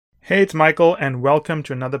Hey, it's Michael, and welcome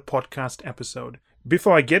to another podcast episode.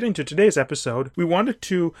 Before I get into today's episode, we wanted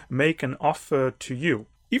to make an offer to you.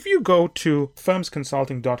 If you go to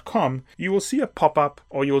firmsconsulting.com, you will see a pop-up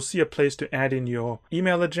or you will see a place to add in your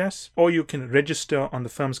email address, or you can register on the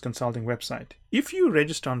Firms Consulting website. If you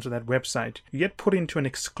register onto that website, you get put into an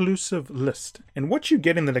exclusive list. And what you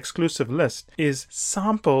get in that exclusive list is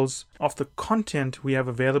samples of the content we have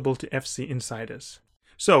available to FC insiders.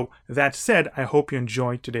 So, that said, I hope you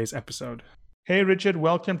enjoyed today's episode. Hey, Richard,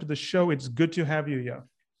 welcome to the show. It's good to have you here.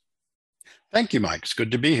 Thank you, Mike. It's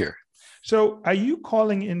good to be here. So, are you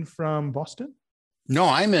calling in from Boston? No,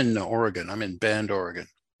 I'm in Oregon. I'm in Bend, Oregon.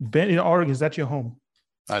 Bend in Oregon, is that your home?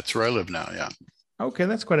 That's where I live now, yeah. Okay,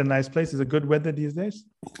 that's quite a nice place. Is it good weather these days?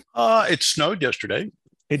 It snowed yesterday.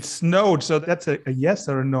 It snowed, so that's a yes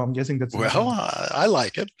or a no? I'm guessing that's I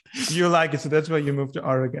like it. You like it, so that's why you moved to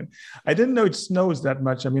Oregon. I didn't know it snows that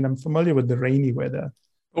much. I mean, I'm familiar with the rainy weather.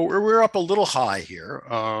 Well, we're up a little high here,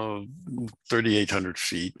 3,800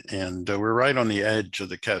 feet, and we're right on the edge of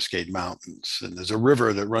the Cascade Mountains. And there's a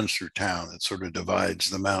river that runs through town that sort of divides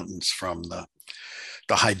the mountains from the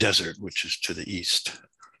high desert, which is to the east.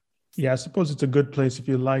 Yeah, I suppose it's a good place if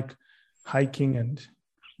you like hiking and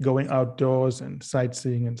going outdoors and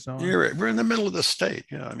sightseeing and so on. We're in the middle of the state.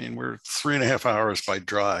 Yeah, I mean, we're 3.5 hours by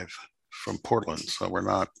drive from Portland, so we're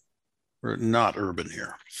not urban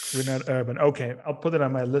here. We're not urban. Okay, I'll put it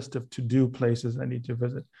on my list of to-do places I need to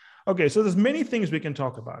visit. Okay, so there's many things we can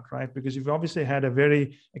talk about, right? Because you've obviously had a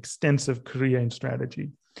very extensive career in strategy.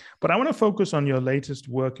 But I want to focus on your latest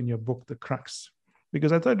work in your book, The Crux,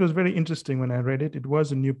 because I thought it was very interesting when I read it. It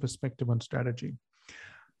was a new perspective on strategy.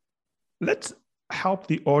 Let's help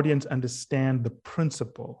the audience understand the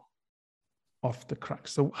principle of the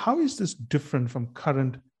crux. So how is this different from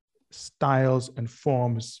current styles and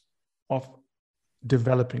forms of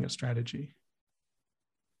developing a strategy?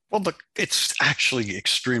 Well, it's actually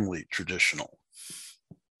extremely traditional.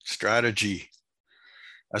 Strategy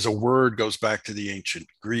as a word goes back to the ancient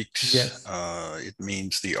Greeks. Yes. It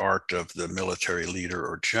means the art of the military leader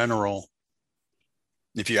or general.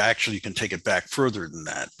 If you actually can take it back further than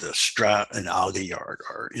that, the strat and algayard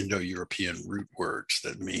are Indo-European root words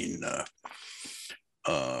that mean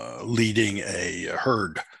leading a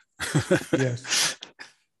herd. Yes.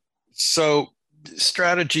 So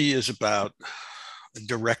strategy is about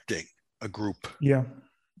directing a group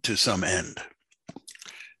to some end.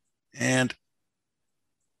 And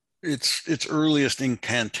its earliest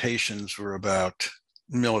incantations were about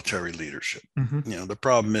military leadership. Mm-hmm. You know, the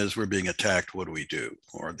problem is we're being attacked. What do we do?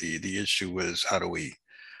 Or the issue is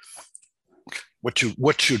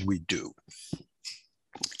what should we do?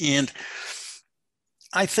 And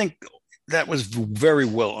I think that was very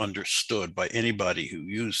well understood by anybody who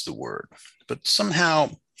used the word, but somehow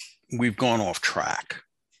we've gone off track.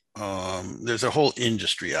 There's a whole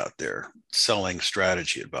industry out there selling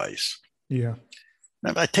strategy advice. Yeah. Now,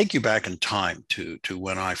 if I take you back in time to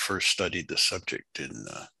when I first studied the subject in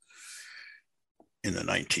the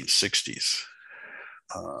 1960s,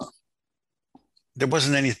 there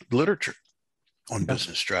wasn't any literature on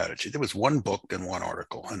business strategy. There was one book and one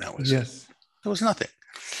article, and that was it. There was nothing.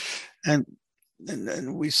 And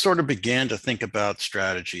we sort of began to think about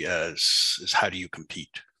strategy as how do you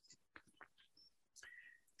compete?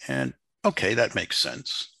 And okay, that makes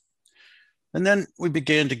sense. And then we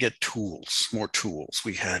began to get more tools.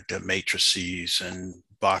 We had matrices and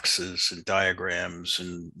boxes and diagrams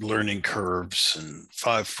and learning curves and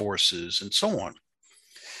 5 forces and so on.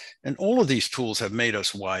 And all of these tools have made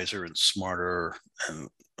us wiser and smarter, and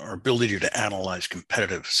our ability to analyze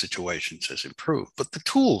competitive situations has improved. But the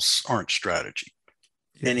tools aren't strategy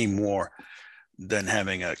any more than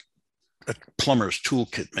having a plumber's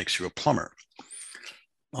toolkit makes you a plumber.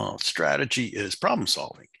 Strategy is problem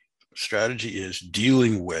solving. Strategy is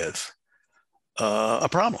dealing with a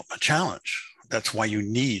problem, a challenge. That's why you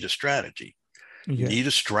need a strategy. You need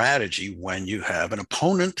a strategy when you have an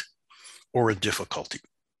opponent or a difficulty.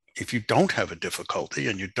 If you don't have a difficulty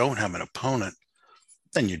and you don't have an opponent,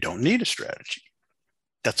 then you don't need a strategy.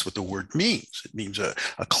 That's what the word means. It means a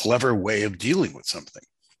clever way of dealing with something.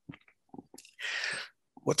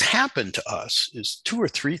 What's happened to us is 2 or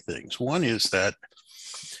 3 things. One is that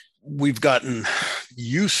we've gotten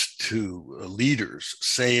used to leaders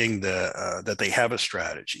saying that they have a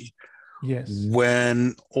strategy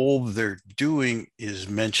when all they're doing is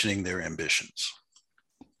mentioning their ambitions.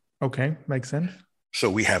 Okay, makes sense. So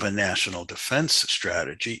we have a national defense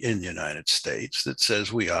strategy in the United States that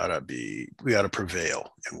says we ought to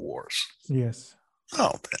prevail in wars. Yes.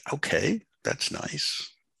 Oh, okay, that's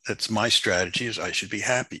nice. That's my strategy. Is I should be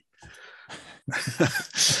happy.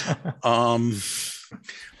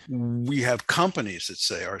 We have companies that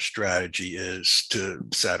say our strategy is to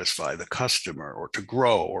satisfy the customer or to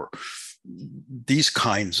grow, or these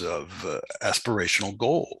kinds of aspirational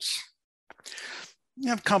goals. You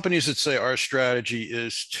have companies that say our strategy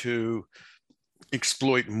is to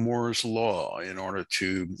exploit Moore's law in order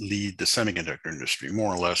to lead the semiconductor industry,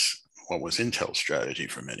 more or less what was Intel's strategy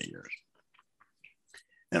for many years.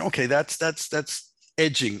 And okay, that's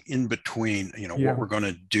edging in between, what we're going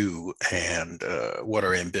to do and what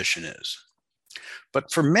our ambition is.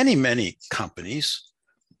 But for many, many companies,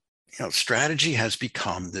 strategy has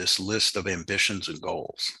become this list of ambitions and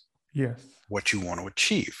goals. Yes. What you want to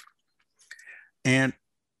achieve. And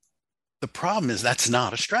the problem is that's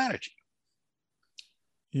not a strategy.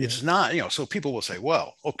 Yes. It's not, so people will say,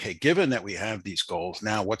 well, okay, given that we have these goals,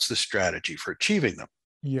 now what's the strategy for achieving them?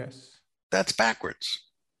 Yes. That's backwards.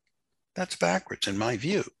 That's backwards in my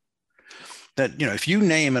view. That, if you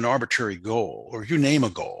name an arbitrary goal or you name a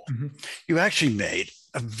goal, you actually made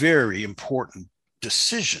a very important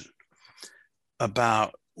decision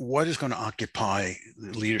about what is going to occupy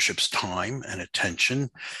leadership's time and attention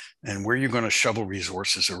and where you're going to shovel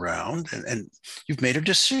resources around. And you've made a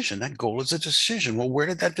decision. That goal is a decision. Well, where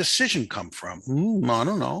did that decision come from? I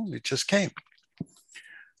don't know. It just came.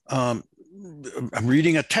 I'm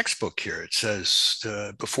reading a textbook here. It says,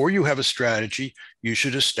 before you have a strategy, you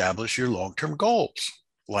should establish your long-term goals,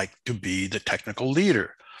 like to be the technical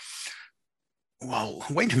leader. Well,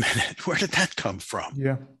 wait a minute. Where did that come from?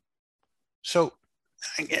 Yeah. So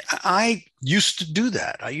I used to do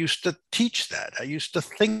that. I used to teach that. I used to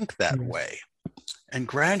think that way. And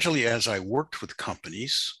gradually, as I worked with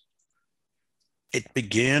companies, I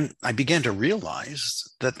began to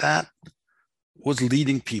realize that was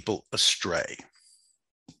leading people astray.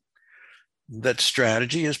 That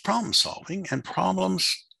strategy is problem solving, and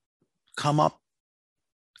problems come up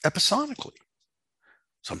episodically,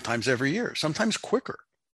 sometimes every year, sometimes quicker.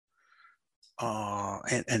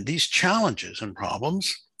 And these challenges and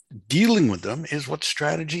problems, dealing with them is what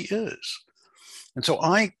strategy is. And so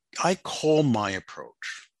I call my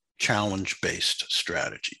approach challenge-based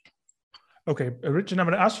strategy. Okay, Richard, I'm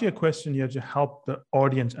going to ask you a question here to help the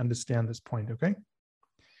audience understand this point, okay?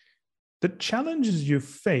 The challenges you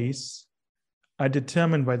face are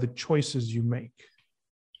determined by the choices you make.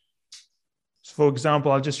 So for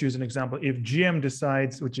example, I'll just use an example. If GM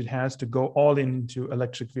decides, which it has, to go all into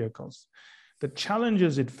electric vehicles, the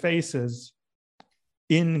challenges it faces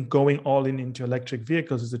in going all into electric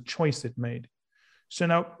vehicles is a choice it made. So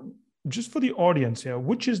now, just for the audience here,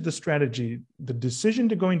 which is the strategy, the decision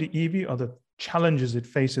to go into EV or the challenges it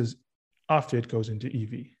faces after it goes into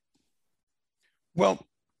EV? Well,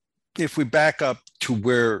 if we back up to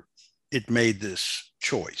where it made this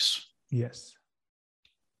choice. Yes.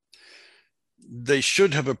 They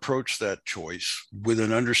should have approached that choice with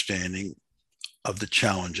an understanding of the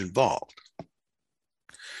challenge involved.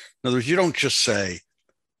 In other words, you don't just say,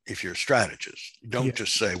 if you're a strategist, you don't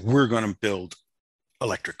just say, we're going to build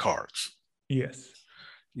electric cars. Yes.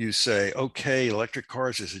 You say, okay, electric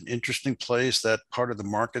cars is an interesting place. That part of the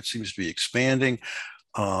market seems to be expanding.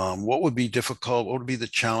 What would be difficult? What would be the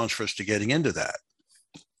challenge for us to getting into that?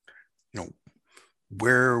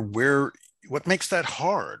 What makes that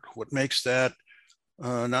hard? What makes that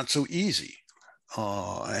not so easy?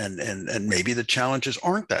 And maybe the challenges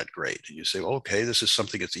aren't that great. And you say, okay, this is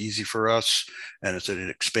something that's easy for us, and it's an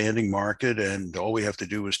expanding market, and all we have to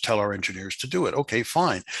do is tell our engineers to do it. Okay,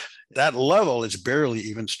 fine. That level is barely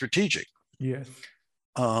even strategic. Yes.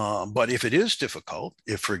 But if it is difficult,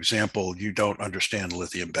 if, for example, you don't understand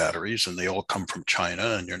lithium batteries and they all come from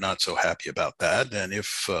China and you're not so happy about that, and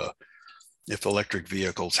if electric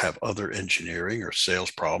vehicles have other engineering or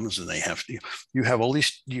sales problems, and you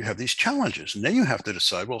have these challenges, and then you have to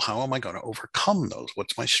decide, well, how am I going to overcome those?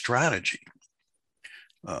 What's my strategy?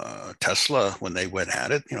 Tesla, when they went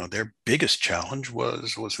at it, their biggest challenge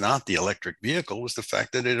was not the electric vehicle, was the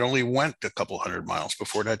fact that it only went a couple hundred miles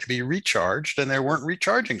before it had to be recharged, and there weren't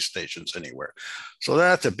recharging stations anywhere. So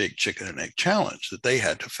that's a big chicken and egg challenge that they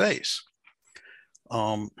had to face.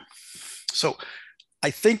 So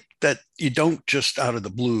I think that you don't just out of the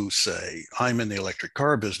blue say, I'm in the electric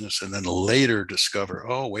car business, and then later discover,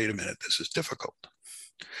 oh, wait a minute, this is difficult.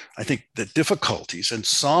 I think the difficulties and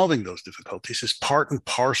solving those difficulties is part and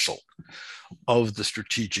parcel of the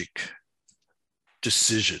strategic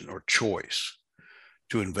decision or choice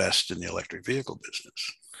to invest in the electric vehicle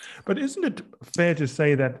business. But isn't it fair to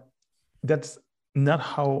say that that's not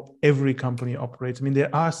how every company operates? I mean,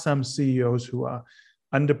 there are some CEOs who are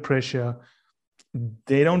under pressure.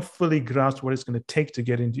 They don't fully grasp what it's going to take to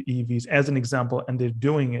get into EVs, as an example, and they're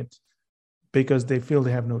doing it because they feel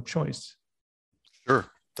they have no choice. Sure.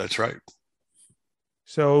 That's right.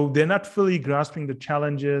 So they're not fully grasping the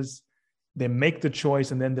challenges. They make the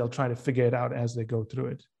choice and then they'll try to figure it out as they go through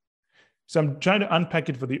it. So I'm trying to unpack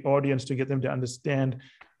it for the audience to get them to understand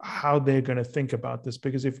how they're going to think about this.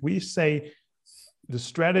 Because if we say the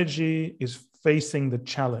strategy is facing the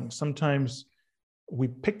challenge, sometimes we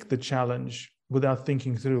pick the challenge without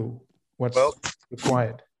thinking through what's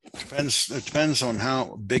required. It depends on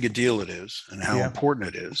how big a deal it is and how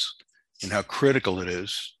important it is and how critical it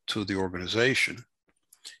is to the organization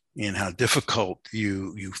and how difficult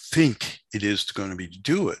you think it is going to be to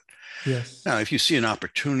do it. Yes. Now, if you see an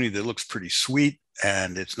opportunity that looks pretty sweet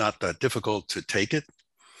and it's not that difficult to take it,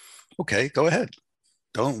 okay, go ahead.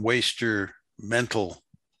 Don't waste your mental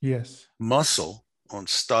muscle on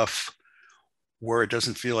stuff where it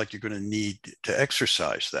doesn't feel like you're going to need to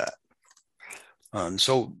exercise that. And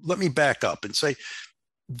so let me back up and say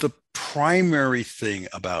the primary thing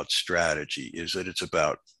about strategy is that it's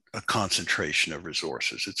about a concentration of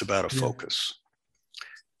resources. It's about a focus.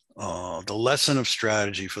 The lesson of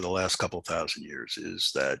strategy for the last couple thousand years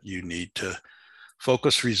is that you need to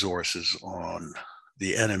focus resources on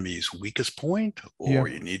the enemy's weakest point, or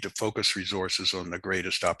you need to focus resources on the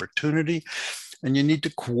greatest opportunity, and you need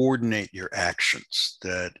to coordinate your actions.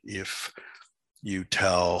 That if you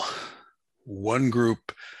tell one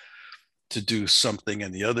group to do something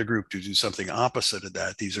and the other group to do something opposite of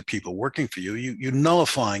that, these are people working for you, you're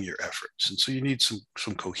nullifying your efforts. And so you need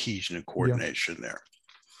some cohesion and coordination there.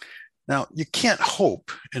 Now, you can't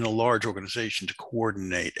hope in a large organization to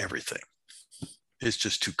coordinate everything. It's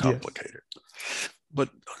just too complicated. But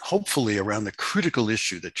hopefully around the critical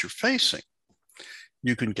issue that you're facing,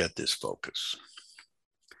 you can get this focus.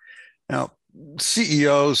 Now,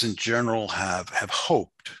 CEOs in general have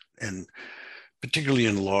hoped, and particularly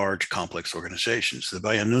in large, complex organizations, that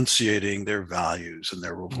by enunciating their values and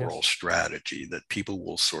their overall strategy, that people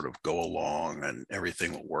will sort of go along and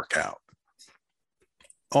everything will work out.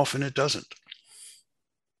 Often it doesn't.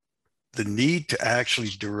 The need to actually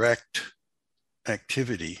direct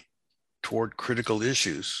activity toward critical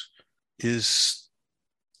issues it's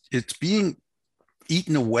being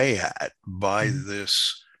eaten away at by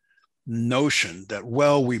this notion that,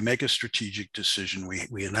 well, we make a strategic decision,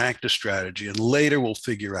 we enact a strategy, and later we'll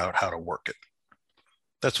figure out how to work it.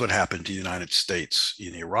 That's what happened to the United States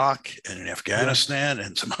in Iraq and in Afghanistan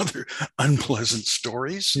and some other unpleasant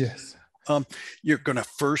stories. You're going to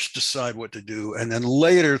first decide what to do, and then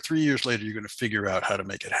later, 3 years later, you're going to figure out how to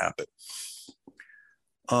make it happen.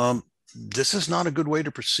 This is not a good way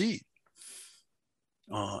to proceed.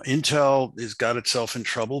 Intel has got itself in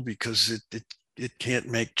trouble because it can't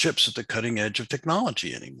make chips at the cutting edge of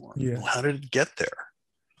technology anymore. Well, how did it get there?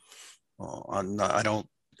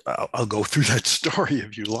 I'll go through that story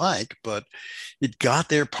if you like, but it got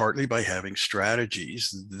there partly by having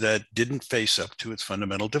strategies that didn't face up to its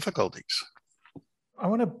fundamental difficulties. I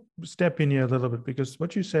want to step in here a little bit because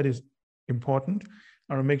what you said is important.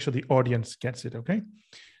 I want to make sure the audience gets it, okay?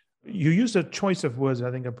 You used a choice of words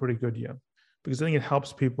I think are pretty good here because I think it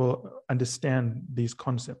helps people understand these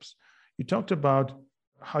concepts. You talked about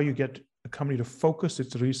how you get a company to focus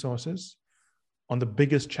its resources on the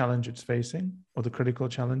biggest challenge it's facing or the critical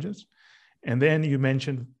challenges. And then you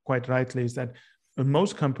mentioned quite rightly is that in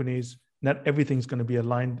most companies, not everything's going to be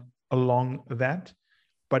aligned along that,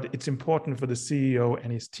 but it's important for the CEO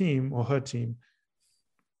and his team or her team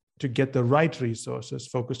to get the right resources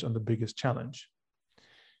focused on the biggest challenge.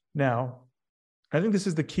 Now, I think this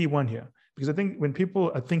is the key one here, because I think when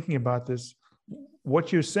people are thinking about this,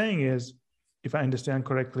 what you're saying is, if I understand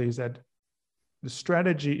correctly, is that the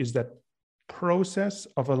strategy is that process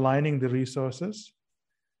of aligning the resources,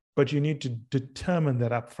 but you need to determine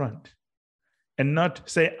that up front and not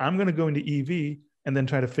say, I'm going to go into EV and then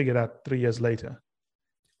try to figure it out 3 years later.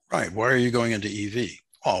 Right. Why are you going into EV?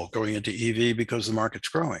 Oh, going into EV because the market's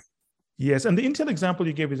growing. Yes. And the Intel example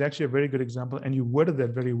you gave is actually a very good example. And you worded that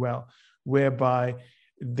very well, whereby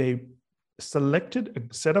they selected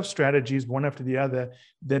a set of strategies, one after the other,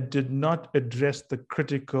 that did not address the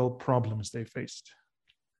critical problems they faced.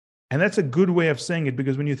 And that's a good way of saying it,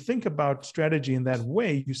 because when you think about strategy in that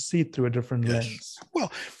way, you see it through a different lens.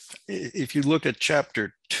 Well, if you look at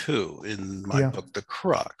chapter 2 in my book, The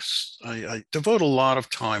Crux, I devote a lot of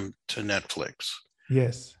time to Netflix.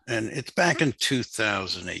 Yes. And it's back in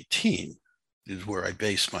 2018 is where I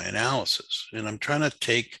base my analysis. And I'm trying to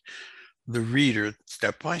take the reader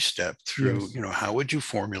step by step through, how would you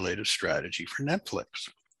formulate a strategy for Netflix?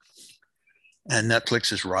 And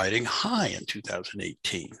Netflix is riding high in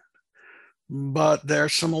 2018. But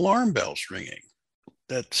there's some alarm bells ringing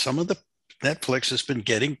that some of the Netflix has been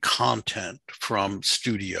getting content from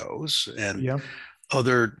studios and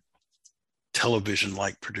other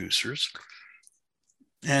television-like producers,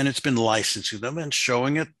 and it's been licensing them and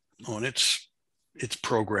showing it on its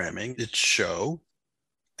programming, its show,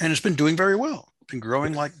 and it's been doing very well. It's been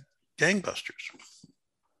growing like gangbusters.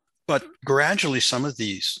 But gradually, some of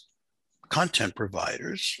these content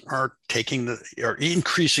providers are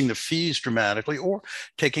increasing the fees dramatically, or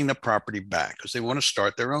taking the property back because they want to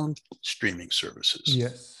start their own streaming services.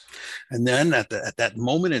 Yes. And then at that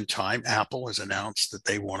moment in time, Apple has announced that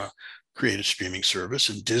they want to create a streaming service,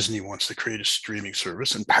 and Disney wants to create a streaming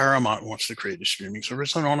service, and Paramount wants to create a streaming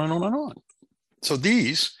service, and on and on and on. So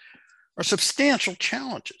these are substantial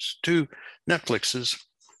challenges to Netflix's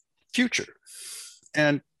future.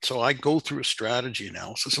 And so I go through a strategy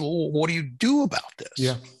analysis. Well, what do you do about this?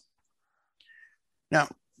 Yeah. Now,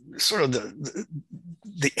 sort of the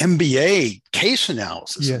MBA case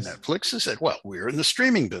analysis of Netflix is that, well, we're in the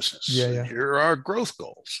streaming business. Yeah. Here are our growth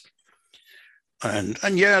goals.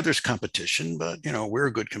 And yeah, there's competition, but we're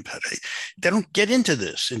a good competitor. They don't get into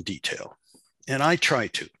this in detail. And I try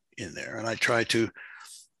to in there, and I try to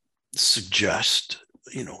suggest,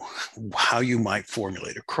 how you might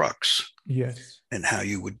formulate a crux. Yes. And how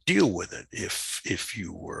you would deal with it if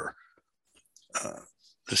you were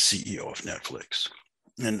the CEO of Netflix.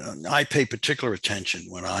 And I pay particular attention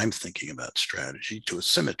when I'm thinking about strategy to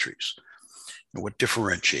asymmetries. What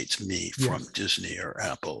differentiates me from Disney or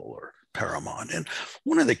Apple or Paramount? And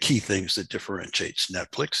one of the key things that differentiates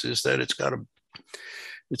Netflix is that it's got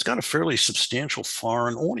a fairly substantial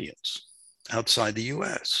foreign audience outside the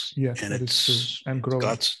US. Yes, and it's true. And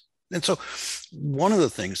growing. And so one of the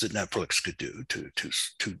things that Netflix could do to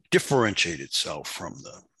differentiate itself from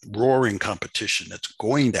the roaring competition that's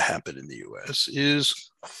going to happen in the US is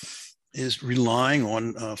relying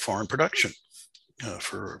on foreign production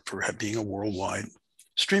for being a worldwide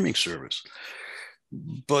streaming service.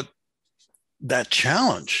 But that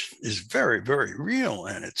challenge is very, very real.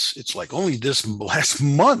 And it's like only this last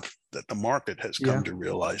month that the market has come to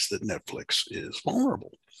realize that Netflix is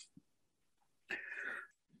vulnerable.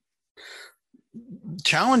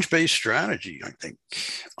 Challenge-based strategy, I think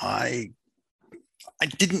I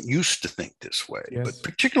didn't used to think this way, but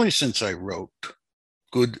particularly since I wrote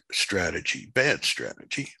Good Strategy, Bad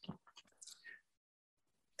Strategy,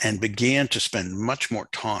 and began to spend much more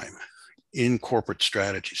time in corporate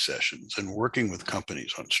strategy sessions and working with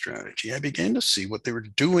companies on strategy, I began to see what they were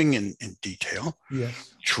doing in detail,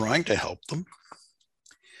 trying to help them.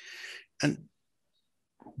 And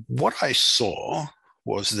what I saw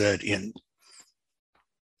was that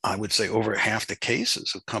I would say over half the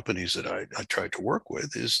cases of companies that I tried to work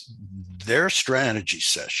with is their strategy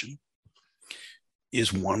session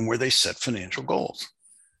is one where they set financial goals.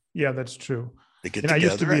 Yeah, that's true. They get together. I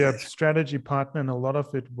used to be a strategy partner, and a lot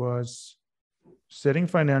of it was setting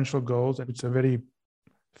financial goals, and it's a very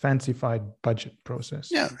fancified budget process.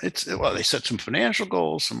 Yeah, they set some financial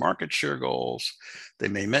goals, some market share goals. They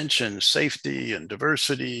may mention safety and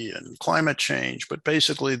diversity and climate change, but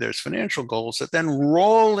basically there's financial goals that then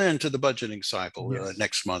roll into the budgeting cycle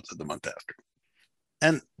next month or the month after.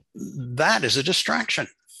 And that is a distraction.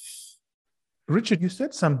 Richard, you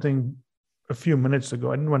said something a few minutes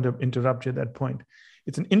ago. I didn't want to interrupt you at that point.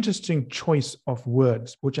 It's an interesting choice of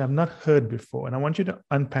words, which I've not heard before. And I want you to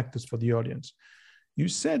unpack this for the audience. You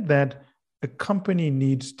said that a company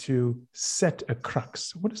needs to set a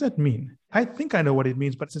crux. What does that mean? I think I know what it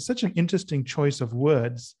means, but it's such an interesting choice of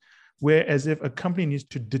words, where as if a company needs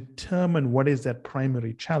to determine what is that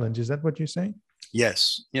primary challenge. Is that what you're saying?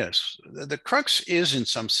 Yes. The crux is in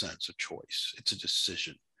some sense a choice. It's a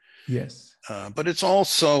decision. Yes. But it's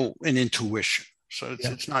also an intuition. So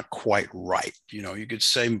it's not quite right. You could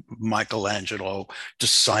say Michelangelo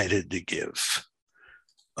decided to give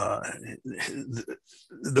the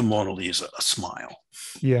Mona Lisa a smile.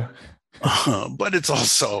 Yeah. But it's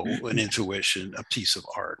also an intuition, a piece of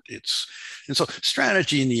art. And so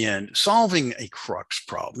strategy in the end, solving a crux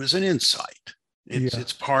problem is an insight.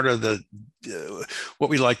 It's part of what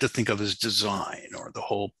we like to think of as design, or the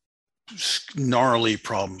whole gnarly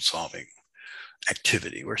problem solving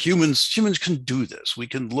activity where humans can do this. We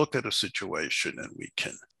can look at a situation and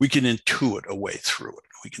we can intuit a way through it.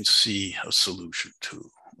 We can see a solution to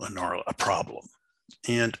a problem.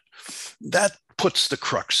 And that puts the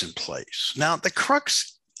crux in place. Now, the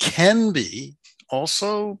crux can be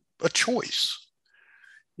also a choice.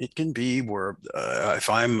 It can be where if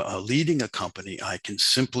I'm leading a company, I can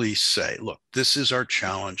simply say, look, this is our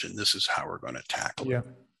challenge and this is how we're going to tackle it.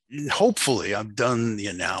 hopefully I've done the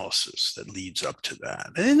analysis that leads up to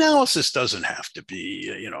that. And the analysis doesn't have to be,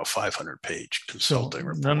 a 500-page consulting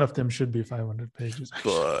report. None of them should be 500 pages.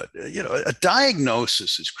 But, a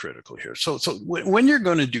diagnosis is critical here. So when you're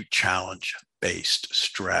going to do challenge-based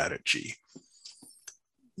strategy,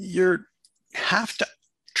 you have to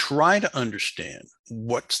try to understand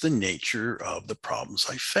what's the nature of the problems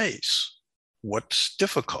I face. What's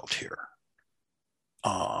difficult here?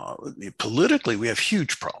 Politically, we have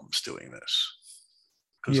huge problems doing this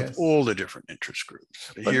because of all the different interest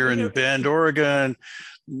groups. But here in Bend, Oregon,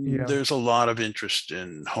 there's a lot of interest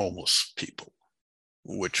in homeless people,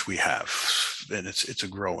 which we have, and it's a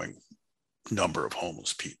growing number of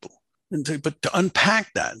homeless people. But to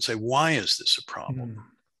unpack that and say, why is this a problem?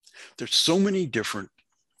 There's so many different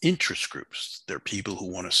interest groups. There are people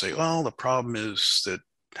who want to say, well, the problem is that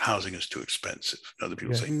housing is too expensive. Other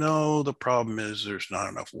people say, no, the problem is there's not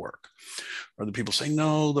enough work. Other people say,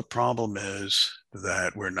 no, the problem is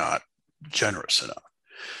that we're not generous enough.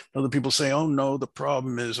 Other people say, oh, no, the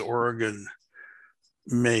problem is Oregon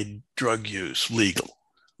made drug use legal.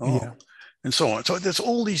 And so on. So there's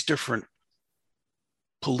all these different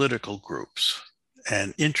political groups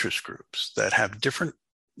and interest groups that have different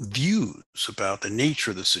views about the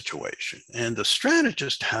nature of the situation. And the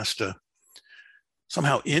strategist has to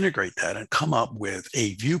somehow integrate that and come up with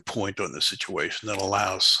a viewpoint on the situation that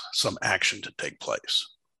allows some action to take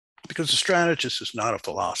place. Because the strategist is not a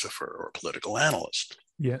philosopher or a political analyst.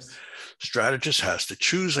 Yes. Strategist has to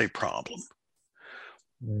choose a problem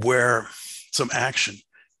where some action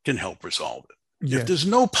can help resolve it. If there's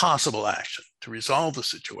no possible action to resolve the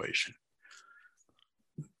situation,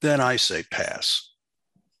 then I say pass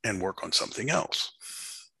and work on something else.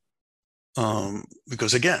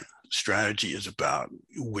 Because again, strategy is about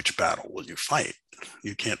which battle will you fight.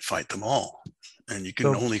 You can't fight them all. And you can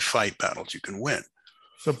only fight battles you can win.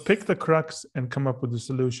 So pick the crux and come up with a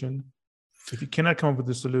solution. If you cannot come up with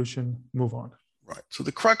a solution, move on. Right. So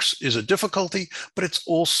the crux is a difficulty, but it's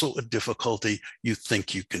also a difficulty you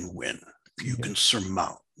think you can win, you can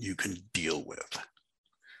surmount, you can deal with.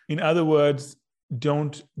 In other words,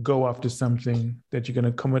 don't go after something that you're going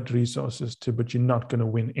to commit resources to, but you're not going to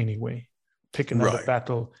win anyway. Pick another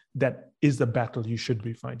battle that is the battle you should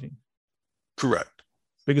be fighting. Correct.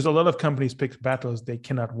 Because a lot of companies pick battles they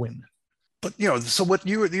cannot win. But, so what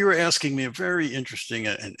you were asking me a very interesting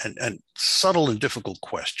and subtle and difficult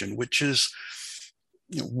question, which is,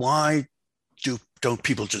 why don't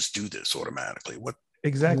people just do this automatically? What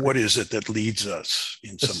is it that leads us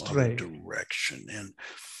in some other direction?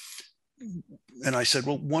 And I said,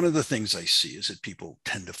 well, one of the things I see is that people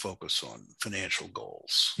tend to focus on financial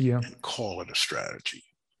goals and call it a strategy.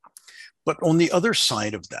 But on the other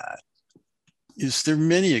side of that is there are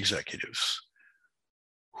many executives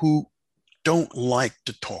who don't like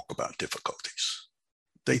to talk about difficulties.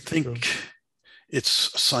 They think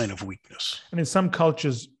it's a sign of weakness. And in some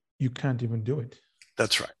cultures, you can't even do it.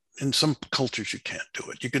 That's right. In some cultures, you can't do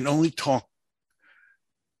it. You can only talk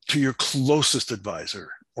to your closest advisor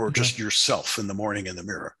or just yourself in the morning in the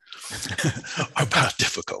mirror about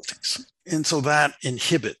difficulties. And so that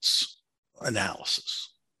inhibits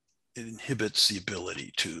analysis. It inhibits the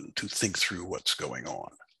ability to think through what's going on.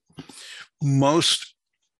 Most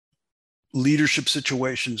leadership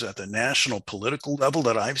situations at the national political level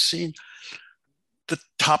that I've seen, the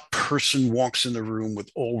top person walks in the room with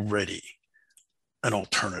already an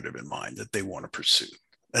alternative in mind that they want to pursue,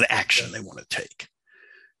 an action they want to take.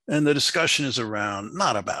 And the discussion is around,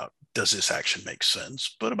 not about, does this action make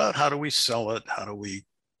sense, but about how do we sell it? How do we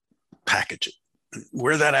package it?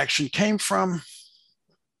 Where that action came from,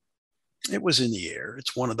 it was in the air.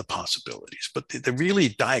 It's one of the possibilities, but the really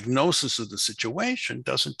diagnosis of the situation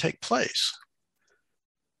doesn't take place.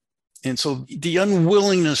 And so the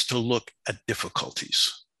unwillingness to look at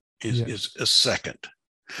difficulties is a second.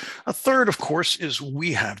 A third, of course, is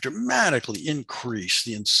we have dramatically increased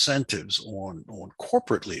the incentives on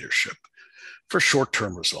corporate leadership for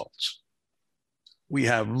short-term results. We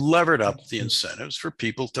have levered up the incentives for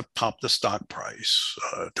people to pop the stock price,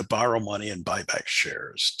 to borrow money and buy back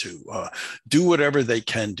shares, to do whatever they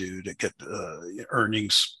can do to get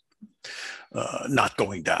earnings not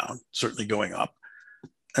going down, certainly going up,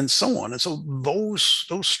 and so on. And so those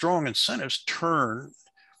strong incentives turn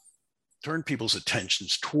people's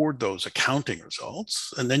attentions toward those accounting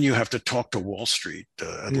results. And then you have to talk to Wall Street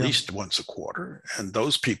at least once a quarter. And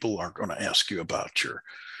those people aren't going to ask you about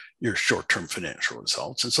your short-term financial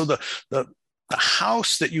results. And so the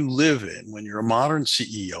house that you live in when you're a modern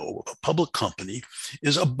CEO of a public company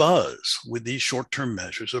is abuzz with these short-term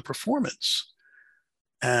measures of performance.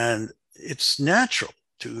 And it's natural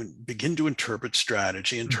to begin to interpret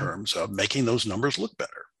strategy in terms of making those numbers look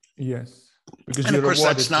better. Yes. Because And you're of course,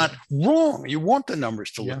 rewarded that's not wrong. You want the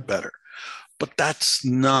numbers to look better, but that's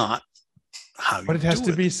not how you do it. But it has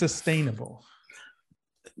to be sustainable.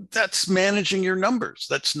 That's managing your numbers.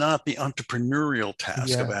 That's not the entrepreneurial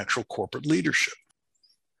task of actual corporate leadership.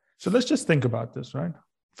 So let's just think about this, right?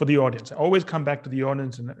 For the audience, I always come back to the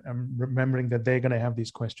audience and I'm remembering that they're going to have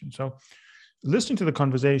these questions. So listening to the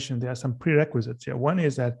conversation, there are some prerequisites here. One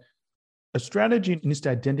is that a strategy needs to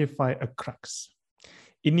identify a crux.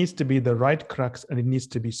 It needs to be the right crux and it needs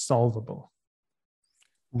to be solvable.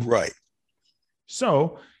 Right.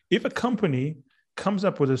 So if a company comes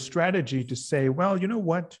up with a strategy to say, well, you know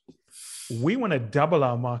what, we want to double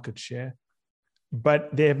our market share,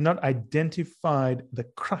 but they have not identified the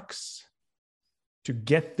crux to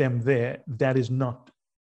get them there, that is not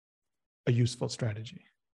a useful strategy.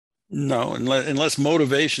 No, unless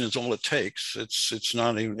motivation is all it takes. It's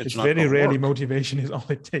not even. It's not very rarely work. Motivation is all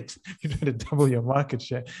it takes. You're trying to double your market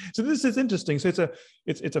share. So this is interesting. So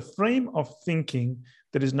it's a frame of thinking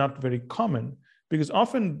that is not very common, because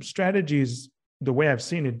often strategies, the way I've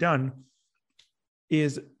seen it done,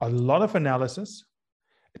 is a lot of analysis,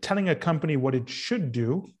 telling a company what it should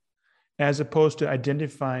do, as opposed to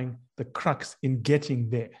identifying the crux in getting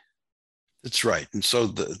there. That's right. And so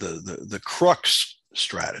the crux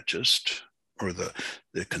strategist, or the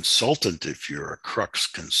consultant, if you're a crux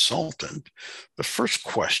consultant, the first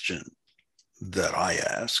question that I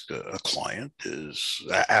ask a client is,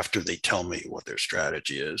 after they tell me what their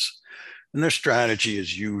strategy is, and their strategy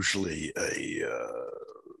is usually a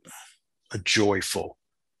joyful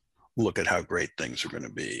look at how great things are going to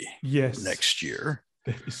be next year.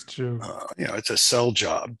 That is true. It's a sell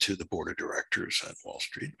job to the board of directors at Wall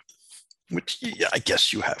Street, which I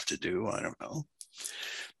guess you have to do. I don't know.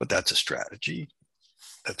 But that's a strategy.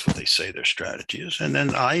 That's what they say their strategy is. And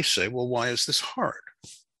then I say, well, why is this hard?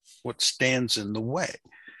 What stands in the way?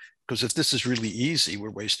 Because if this is really easy,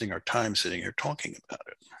 we're wasting our time sitting here talking about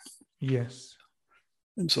it. Yes.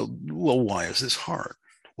 And so, well, why is this hard?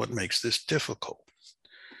 What makes this difficult?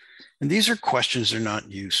 And these are questions they're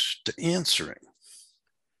not used to answering.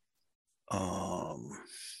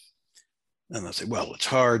 And they'll say, well, it's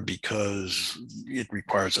hard because it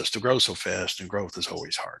requires us to grow so fast, and growth is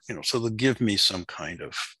always hard. So they'll give me some kind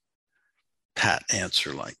of pat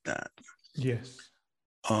answer like that. Yes.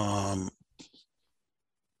 And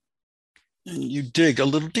you dig a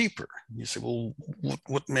little deeper. You say, well,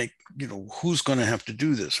 who's going to have to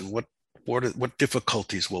do this, and what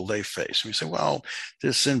difficulties will they face? And we say, well,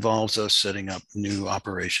 this involves us setting up new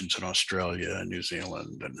operations in Australia and New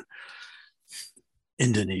Zealand and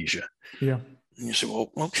Indonesia. Yeah. And you say,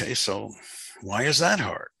 well, okay, so why is that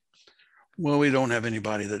hard? Well, we don't have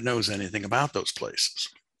anybody that knows anything about those places.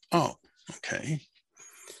 Oh, okay.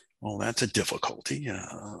 Well, that's a difficulty.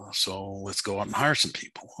 So let's go out and hire some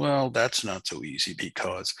people. Well, that's not so easy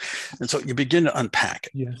because, and so you begin to unpack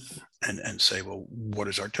it. Yes. And say, well, what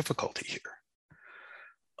is our difficulty here?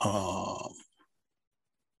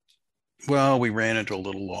 Well, we ran into a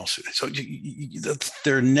little lawsuit. So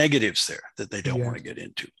there are negatives there that they don't want to get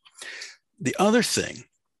into. The other thing,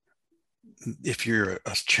 if you're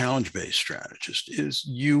a challenge-based strategist, is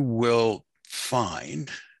you will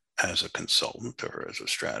find as a consultant or as a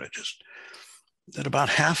strategist that about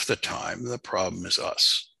half the time the problem is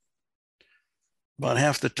us. About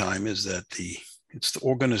half the time is that it's the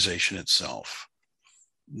organization itself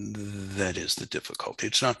that is the difficulty.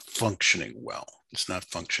 It's not functioning well. It's not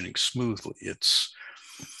functioning smoothly. It's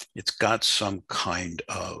got some kind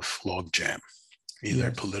of logjam,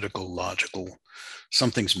 either political, logical,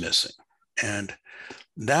 something's missing. And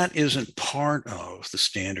that isn't part of the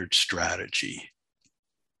standard strategy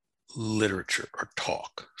literature or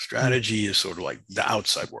talk. Strategy is sort of like the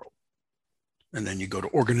outside world. And then you go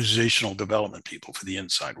to organizational development people for the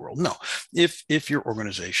inside world. No, if your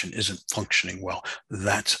organization isn't functioning well,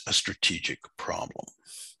 that's a strategic problem.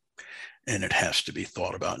 And it has to be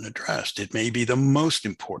thought about and addressed. It may be the most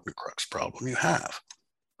important crux problem you have.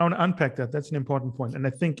 I want to unpack that. That's an important point. And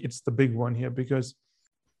I think it's the big one here, because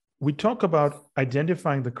we talk about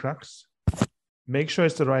identifying the crux, make sure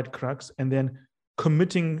it's the right crux, and then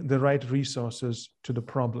committing the right resources to the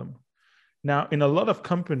problem. Now, in a lot of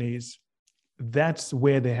companies, that's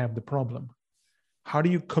where they have the problem. How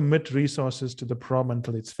do you commit resources to the problem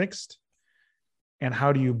until it's fixed? And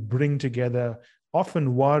how do you bring together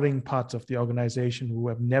often warring parts of the organization who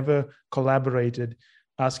have never collaborated,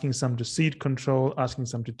 asking some to cede control, asking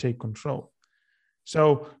some to take control?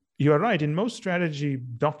 So you're right. In most strategy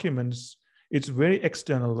documents, it's very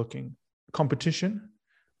external looking, competition,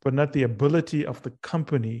 but not the ability of the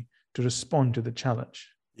company to respond to the challenge.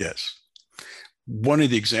 Yes. One of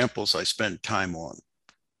the examples I spend time on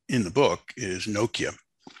in the book is Nokia.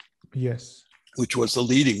 Yes. Which was the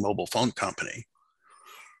leading mobile phone company.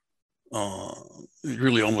 It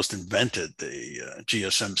really almost invented the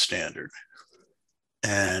GSM standard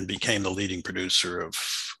and became the leading producer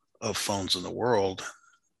of phones in the world,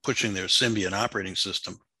 pushing their Symbian operating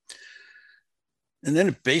system. And then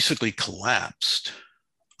it basically collapsed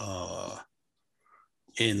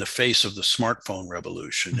in the face of the smartphone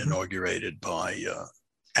revolution inaugurated by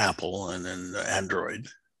Apple and then Android.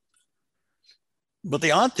 But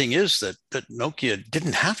the odd thing is that Nokia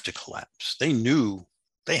didn't have to collapse. They knew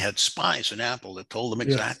they had spies in Apple that told them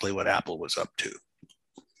exactly what Apple was up to.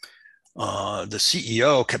 The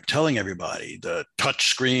CEO kept telling everybody the touch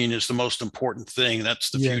screen is the most important thing.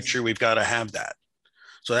 That's the future. We've got to have that.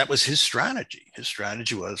 So that was his strategy. His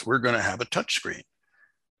strategy was, we're going to have a touch screen.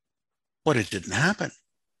 But it didn't happen.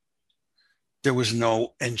 There was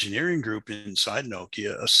no engineering group inside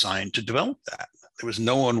Nokia assigned to develop that. There was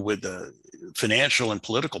no one with the financial and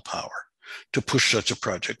political power to push such a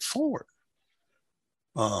project forward.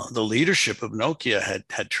 The leadership of Nokia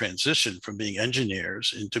had transitioned from being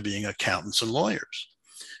engineers into being accountants and lawyers.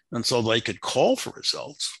 And so they could call for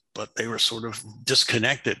results, but they were sort of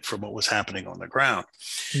disconnected from what was happening on the ground.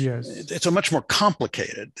 Yes. It's a much more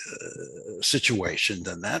complicated situation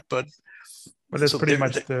than that, but that's pretty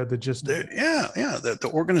much the gist.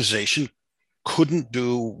 The organization couldn't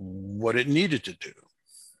do what it needed to do.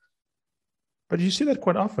 But you see that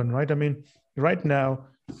quite often, right? I mean, right now,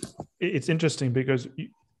 it's interesting because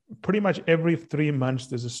pretty much every 3 months,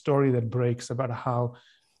 there's a story that breaks about how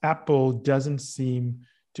Apple doesn't seem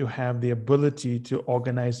to have the ability to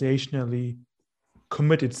organizationally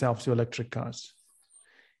commit itself to electric cars.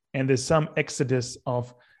 And there's some exodus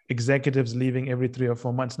of executives leaving every 3 or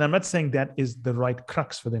 4 months. Now, I'm not saying that is the right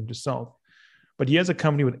crux for them to solve, but here's a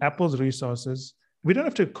company with Apple's resources. We don't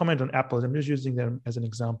have to comment on Apple. I'm just using them as an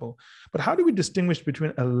example. But how do we distinguish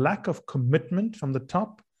between a lack of commitment from the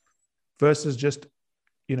top versus just,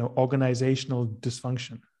 organizational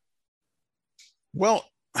dysfunction? Well,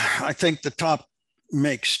 I think the top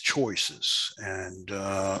makes choices, and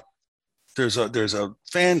there's a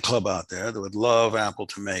fan club out there that would love Apple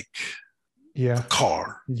to make a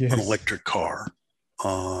car, an electric car.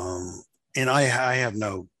 And I have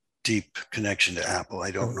no deep connection to Apple.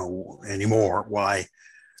 I don't know anymore why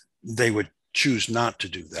they would choose not to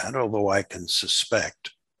do that, although I can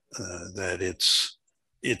suspect that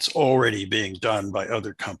it's already being done by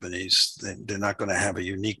other companies. They're not going to have a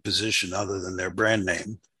unique position other than their brand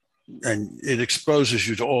name. And it exposes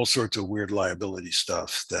you to all sorts of weird liability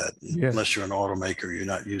stuff that unless you're an automaker, you're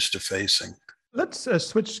not used to facing. Let's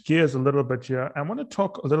switch gears a little bit here. I want to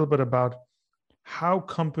talk a little bit about how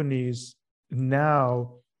companies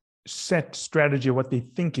now set strategy, what they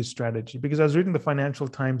think is strategy. Because I was reading the Financial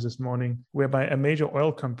Times this morning, whereby a major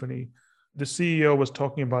oil company, the CEO was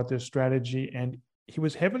talking about their strategy, and he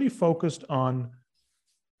was heavily focused on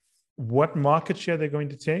what market share they're going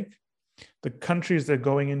to take, the countries they're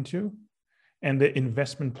going into, and their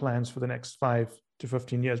investment plans for the next 5 to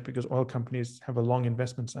 15 years, because oil companies have a long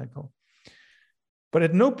investment cycle. But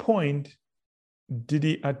at no point did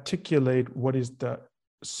he articulate what is the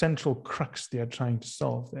central crux they are trying to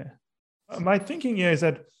solve there. My thinking here is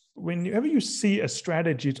that whenever you see a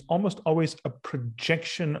strategy, it's almost always a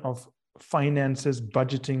projection of finances,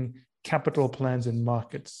 budgeting, capital plans, and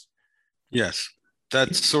markets. Yes,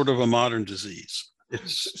 that's sort of a modern disease.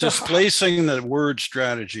 It's displacing the word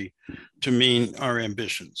strategy to mean our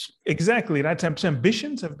ambitions. Exactly. Right.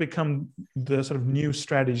 Ambitions have become the sort of new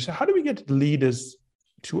strategy. So how do we get leaders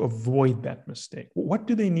to avoid that mistake? What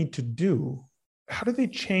do they need to do? How do they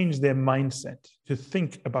change their mindset to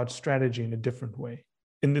think about strategy in a different way,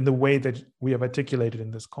 in the way that we have articulated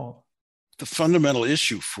in this call? The fundamental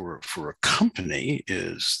issue for a company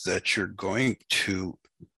is that you're going to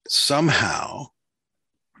somehow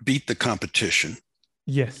beat the competition.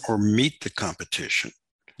 Yes. Or meet the competition.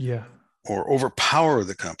 Yeah. Or overpower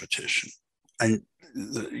the competition. And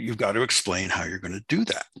you've got to explain how you're going to do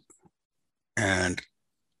that. And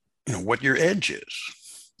what your edge is.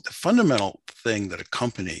 The fundamental thing that a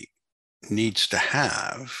company needs to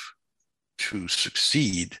have to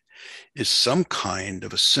succeed is some kind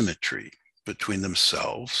of a symmetry between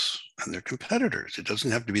themselves and their competitors. It doesn't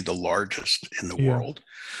have to be the largest in the world,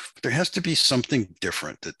 but there has to be something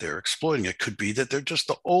different that they're exploiting. It could be that they're just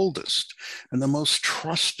the oldest and the most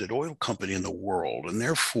trusted oil company in the world, and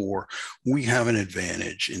therefore we have an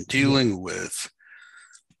advantage in dealing with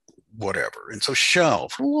whatever. And so Shell,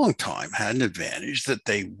 for a long time, had an advantage that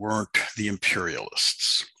they weren't the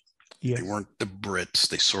imperialists. They Yes. weren't the Brits.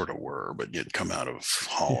 They sort of were, but you'd come out of Yes.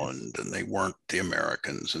 Holland, and they weren't the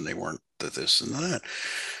Americans, and they weren't the this and that.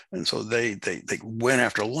 And so they went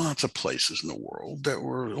after lots of places in the world that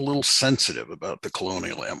were a little sensitive about the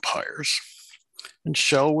colonial empires. And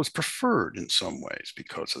Shell was preferred in some ways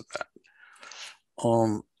because of that.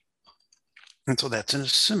 Um, and so that's an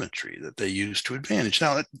asymmetry that they use to advantage.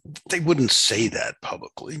 Now, they wouldn't say that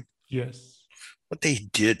publicly, Yes. but they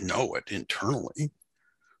did know it internally.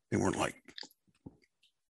 They weren't like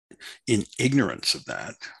in ignorance of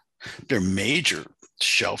that. Their major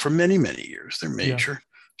Shell for many, many years, their Yeah. major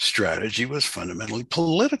strategy was fundamentally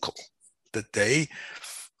political, that they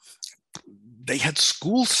had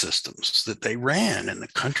school systems that they ran in the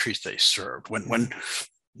countries they served.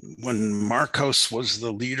 When Marcos was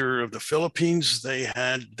the leader of the Philippines, they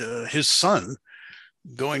had his son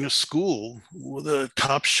going to school with a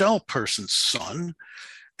top Shell person's son,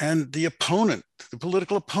 and the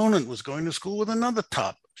political opponent, was going to school with another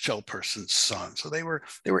top Shell person's son. So they were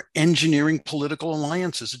engineering political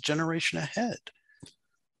alliances a generation ahead.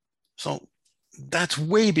 So that's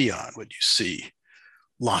way beyond what you see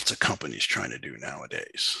lots of companies trying to do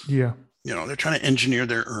nowadays. Yeah. They're trying to engineer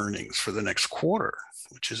their earnings for the next quarter,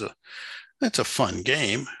 which is it's a fun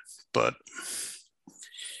game, but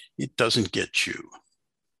it doesn't get you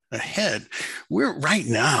ahead. We're right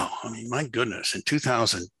now, I mean, my goodness, in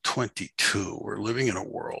 2022, we're living in a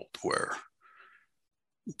world where,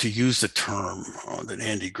 to use the term that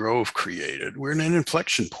Andy Grove created, we're in an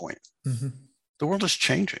inflection point. Mm-hmm. The world is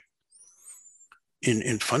changing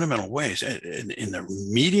in fundamental ways. In the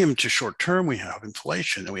medium to short term, we have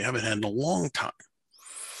inflation that we haven't had in a long time.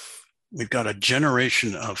 We've got a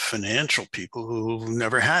generation of financial people who've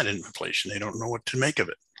never had inflation. They don't know what to make of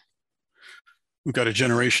it. We've got a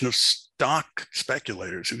generation of stock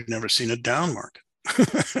speculators who've never seen a down market.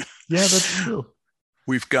 Yeah, that's true.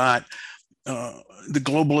 We've got the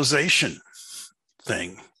globalization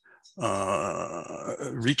thing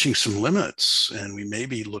reaching some limits, and we may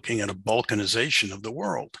be looking at a balkanization of the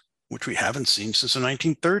world, which we haven't seen since the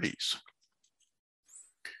 1930s.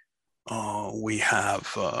 We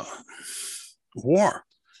have war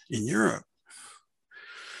in Europe.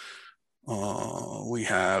 We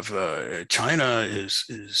have China is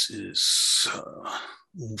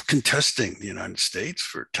contesting the United States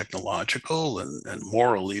for technological and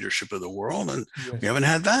moral leadership of the world, and Yes. we haven't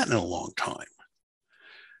had that in a long time.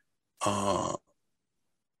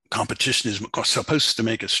 Competition is supposed to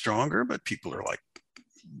make us stronger, but people are like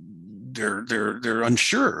they're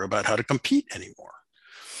unsure about how to compete anymore.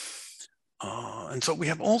 And so we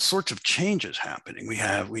have all sorts of changes happening. We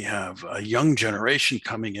have a young generation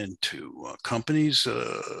coming into companies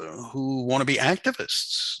who want to be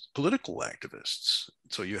activists, political activists.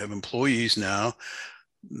 So you have employees now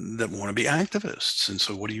that want to be activists. And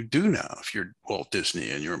so what do you do now if you're Walt Disney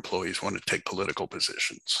and your employees want to take political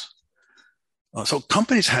positions? So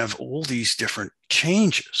companies have all these different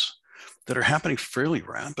changes that are happening fairly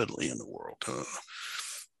rapidly in the world.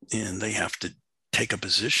 And they have to take a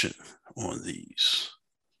position on these.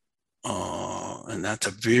 And that's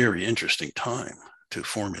a very interesting time to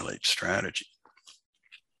formulate strategy.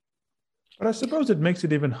 But I suppose it makes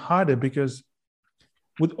it even harder because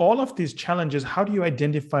with all of these challenges, how do you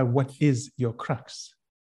identify what is your crux?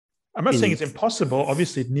 I'm not saying it's impossible.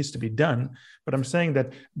 Obviously, it needs to be done. But I'm saying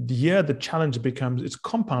that the challenge becomes, it's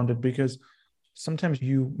compounded because sometimes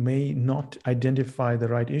you may not identify the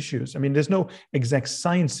right issues. I mean, there's no exact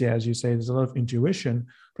science here, as you say, there's a lot of intuition,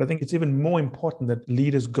 but I think it's even more important that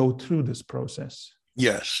leaders go through this process.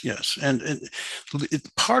 Yes. And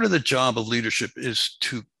part of the job of leadership is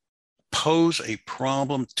to pose a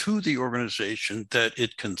problem to the organization that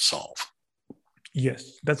it can solve.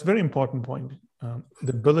 Yes, that's a very important point.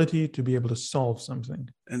 The ability to be able to solve something.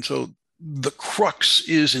 And so the crux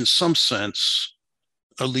is, in some sense,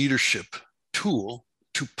 a leadership tool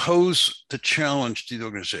to pose the challenge to the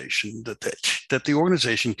organization that the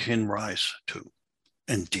organization can rise to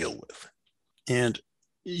and deal with. And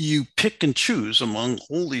you pick and choose among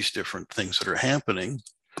all these different things that are happening,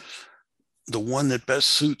 the one that best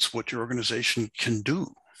suits what your organization can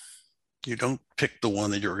do. You don't pick the one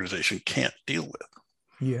that your organization can't deal with.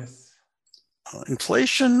 Yes.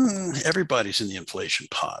 Inflation, everybody's in the inflation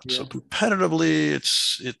pot. Yeah. So competitively,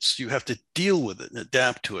 it's you have to deal with it and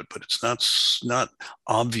adapt to it, but it's not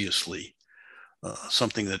obviously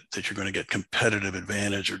something that you're going to get competitive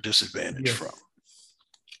advantage or disadvantage from.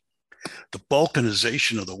 The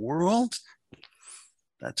balkanization of the world,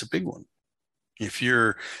 that's a big one. If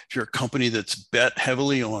you're a company that's bet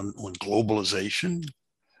heavily on globalization,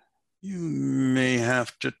 you may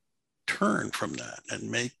have to turn from that and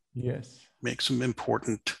make some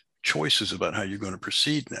important choices about how you're going to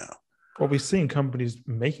proceed now. Well, we're seeing companies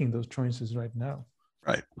making those choices right now.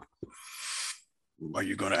 Right. Are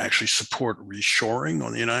you going to actually support reshoring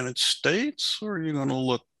on the United States, or are you going to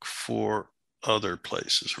look for other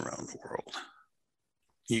places around the world?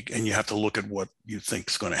 And you have to look at what you think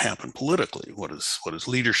is going to happen politically. What is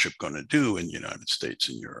leadership going to do in the United States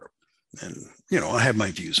and Europe? And, I have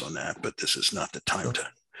my views on that, but this is not the time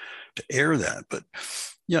to air that. But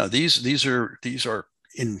yeah, this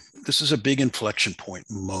is a big inflection point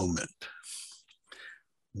moment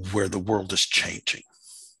where the world is changing.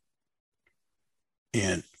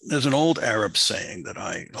 And there's an old Arab saying that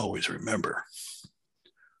I always remember,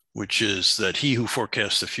 which is that he who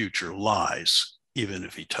forecasts the future lies, even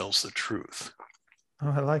if he tells the truth.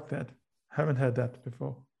 Oh, I like that. I haven't heard that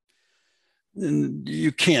before. And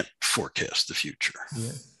you can't forecast the future.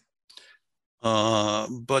 Yes.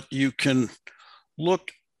 But you can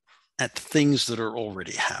look at things that are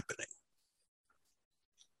already happening.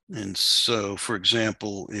 And so, for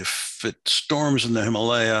example, if it storms in the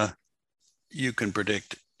Himalaya, you can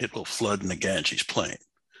predict it will flood in the Ganges Plain.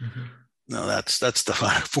 Mm-hmm. Now that's the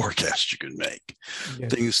final forecast you can make.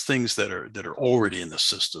 Yes. Things that are already in the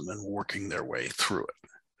system and working their way through it.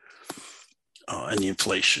 And the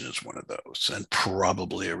inflation is one of those, and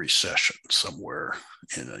probably a recession somewhere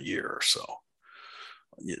in a year or so.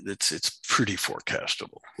 It's pretty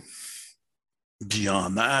forecastable.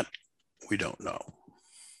 Beyond that, we don't know.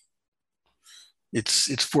 It's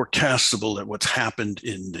forecastable that what's happened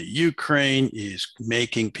in the Ukraine is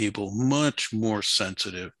making people much more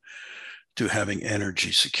sensitive to having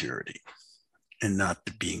energy security and not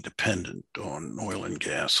being dependent on oil and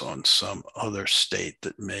gas on some other state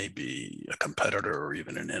that may be a competitor or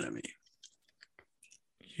even an enemy.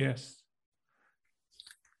 Yes.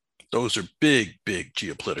 Those are big, big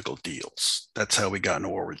geopolitical deals. That's how we got in a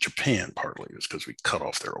war with Japan, partly, was because we cut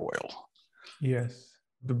off their oil. Yes.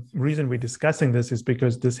 The reason we're discussing this is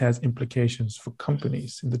because this has implications for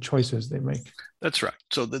companies and the choices they make. That's right.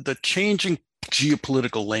 So the changing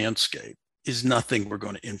geopolitical landscape is nothing we're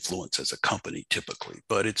going to influence as a company typically,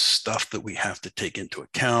 but it's stuff that we have to take into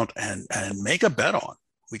account and make a bet on.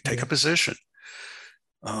 We take a position.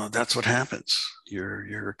 That's what happens.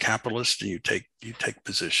 You're a capitalist, and you take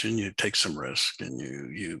position, you take some risk, and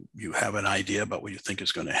you have an idea about what you think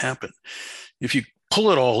is going to happen. If you pull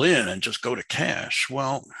it all in and just go to cash,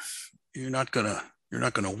 well, you're not gonna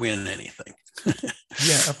win anything.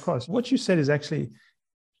 Yeah, of course. What you said is actually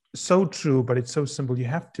so true, but it's so simple. You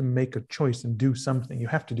have to make a choice and do something. You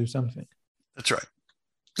have to do something. That's right.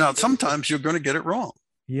 Now, sometimes you're going to get it wrong.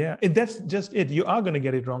 Yeah, that's just it. You are going to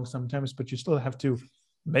get it wrong sometimes, but you still have to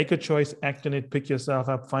make a choice, act on it, pick yourself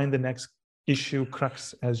up, find the next issue,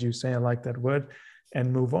 crux, as you say, I like that word,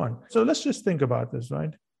 and move on. So let's just think about this,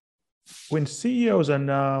 right? When CEOs are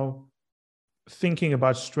now thinking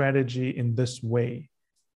about strategy in this way,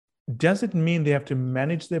 does it mean they have to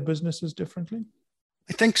manage their businesses differently?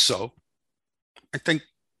 I think so. I think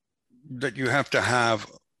that you have to have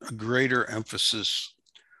a greater emphasis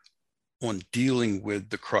on dealing with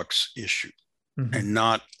the crux issue, mm-hmm. and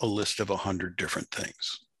not a list of 100 different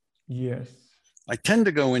things. Yes. I tend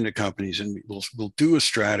to go into companies and we'll do a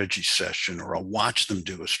strategy session, or I'll watch them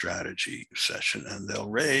do a strategy session, and they'll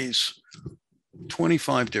raise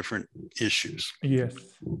 25 different issues. Yes.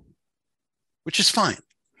 Which is fine.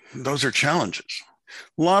 Those are challenges.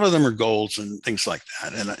 A lot of them are goals and things like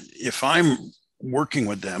that. And if I'm working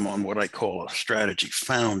with them on what I call a strategy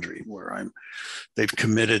foundry, where they've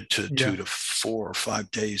committed to 2 to 4 or 5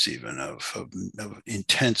 days even of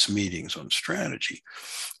intense meetings on strategy,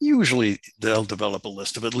 usually they'll develop a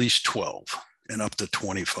list of at least 12 and up to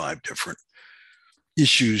 25 different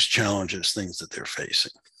issues, challenges, things that they're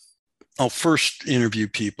facing. I'll first interview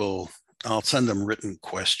people. I'll send them written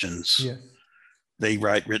questions. Yes. They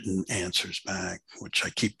write written answers back, which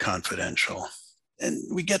I keep confidential. And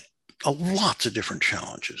we get lots of different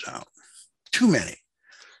challenges out. Too many.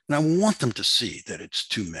 And I want them to see that it's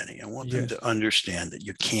too many. I want them to understand that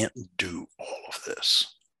you can't do all of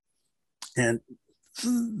this. And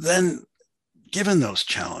then, given those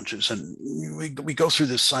challenges, and we go through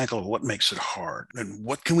this cycle of what makes it hard and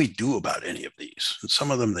what can we do about any of these. And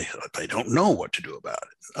some of them, they don't know what to do about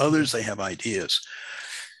it. Others, they have ideas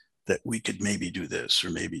that we could maybe do this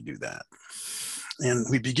or maybe do that. And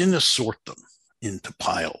we begin to sort them into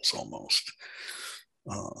piles almost.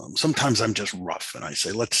 Sometimes I'm just rough and I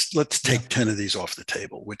say, let's take 10 of these off the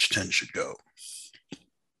table. Which 10 should go?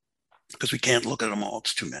 Because we can't look at them all.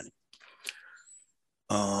 It's too many.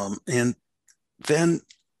 And then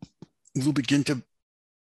we'll begin to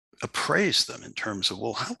appraise them in terms of,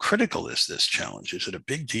 well, how critical is this challenge? Is it a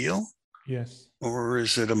big deal? Yes. or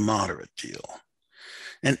is it a moderate deal?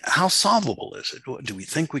 And how solvable is it? Do we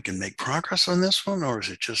think we can make progress on this one, or is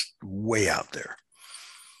it just way out there?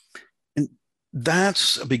 And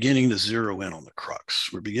that's beginning to zero in on the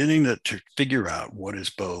crux. We're beginning to figure out what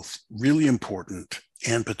is both really important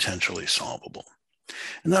and potentially solvable.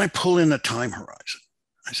 And then I pull in a time horizon.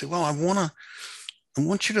 I say, well, I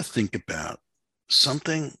want you to think about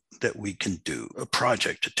something that we can do, a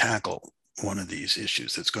project to tackle one of these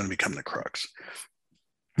issues that's going to become the crux,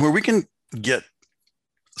 where we can get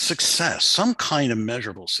success, some kind of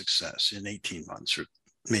measurable success in 18 months or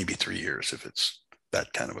maybe 3 years if it's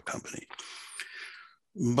that kind of a company.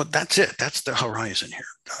 But that's it. That's the horizon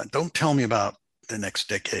here. Don't tell me about the next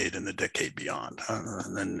decade and the decade beyond,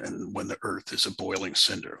 and when the earth is a boiling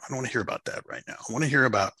cinder. I don't want to hear about that right now. I want to hear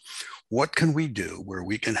about what can we do where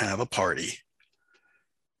we can have a party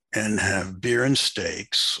and have beer and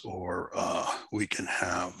steaks, or we can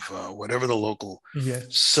have whatever the local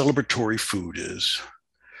celebratory food is,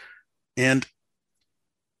 and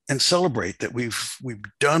celebrate that we've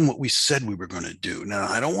done what we said we were going to do. Now,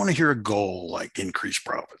 I don't want to hear a goal like increase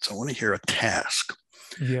profits. I want to hear a task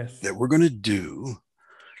that we're going to do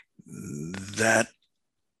that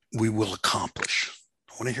we will accomplish.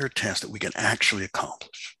 I want to hear a task that we can actually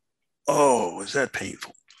accomplish. Oh, is that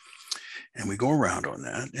painful? And we go around on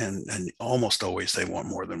that, and almost always they want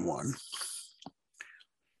more than one.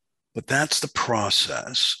 But that's the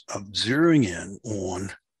process of zeroing in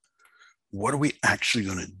on what are we actually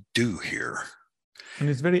going to do here? And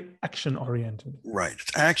it's very action oriented. Right.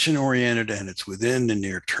 It's action oriented, and it's within the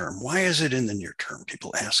near term. Why is it in the near term?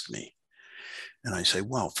 People ask me. And I say,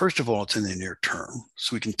 well, first of all, it's in the near term,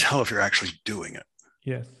 so we can tell if you're actually doing it.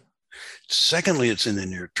 Yes. Secondly, it's in the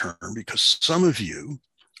near term because some of you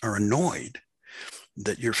are annoyed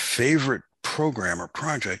that your favorite program or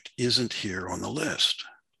project isn't here on the list.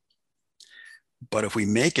 But if we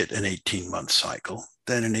make it an 18-month cycle,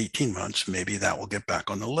 then in 18 months, maybe that will get back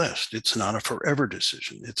on the list. It's not a forever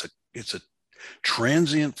decision. It's a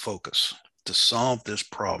transient focus to solve this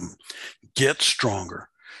problem, get stronger,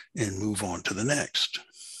 and move on to the next.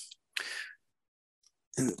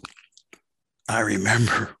 And I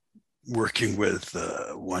remember working with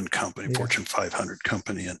one company, Fortune 500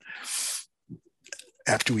 company, and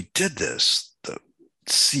after we did this, the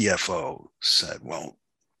CFO said, well,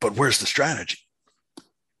 but where's the strategy?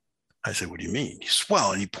 I said, what do you mean? He said,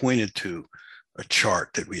 well, and he pointed to a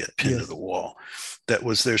chart that we had pinned to the wall. That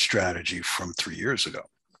was their strategy from 3 years ago.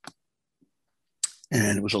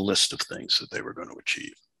 And it was a list of things that they were going to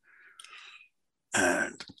achieve.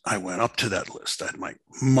 And I went up to that list. I had my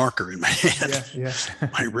marker in my hand,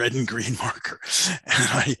 my red and green marker.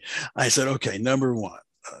 And I said, okay, number one,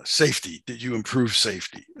 safety. Did you improve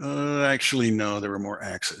safety? Actually, no, there were more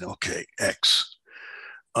accidents. Okay, X.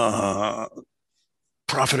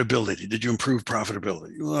 Profitability. Did you improve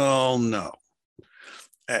profitability? Well, no.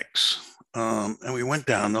 X. And we went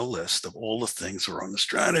down the list of all the things that were on the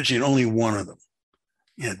strategy, and only one of them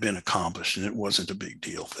had been accomplished, and it wasn't a big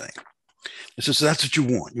deal thing. It's just that's what you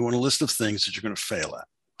want. You want a list of things that you're going to fail at,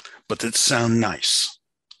 but that sound nice.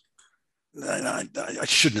 I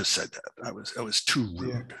shouldn't have said that. I was too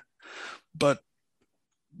rude. But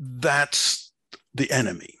that's the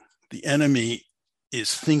enemy. The enemy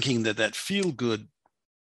is thinking that feel-good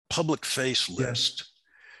public face list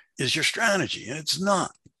is your strategy, and it's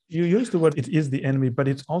not. You use the word, it is the enemy, but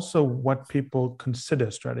it's also what people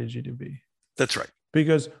consider strategy to be. That's right.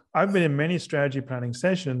 Because I've been in many strategy planning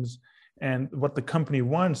sessions, and what the company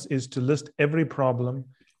wants is to list every problem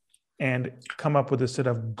and come up with a set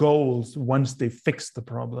of goals once they fix the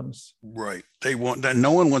problems. Right. They want that.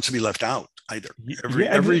 No one wants to be left out either.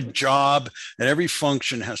 Every job and every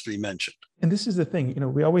function has to be mentioned. And this is the thing,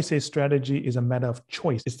 we always say strategy is a matter of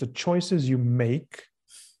choice. It's the choices you make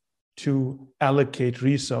to allocate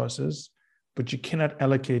resources, but you cannot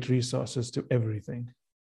allocate resources to everything.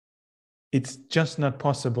 It's just not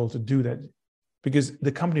possible to do that, because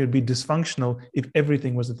the company would be dysfunctional if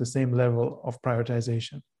everything was at the same level of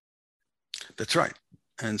prioritization. That's right.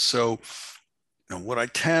 And so, what I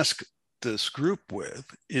task this group with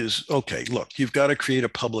is, okay, look, you've got to create a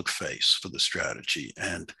public face for the strategy,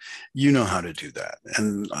 and you know how to do that.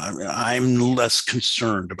 And I'm less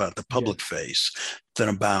concerned about the public face than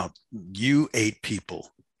about you 8 people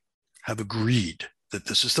have agreed that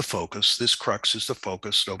this is the focus, this crux is the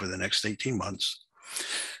focus over the next 18 months,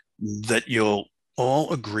 that you'll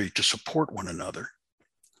all agree to support one another.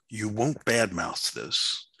 You won't badmouth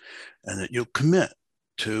this, and that you'll commit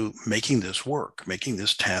to making this work, making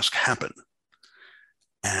this task happen.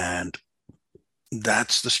 And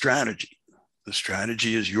that's the strategy. The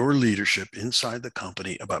strategy is your leadership inside the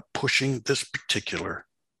company about pushing this particular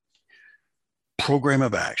program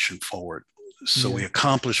of action forward. So we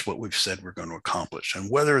accomplish what we've said we're going to accomplish.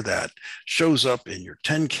 And whether that shows up in your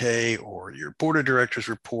 10K or your board of directors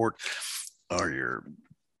report or your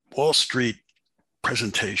Wall Street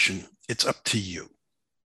presentation, it's up to you.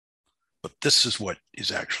 But this is what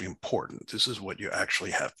is actually important. This is what you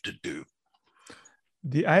actually have to do.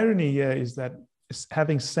 The irony here is that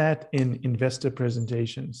having sat in investor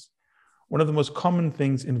presentations, one of the most common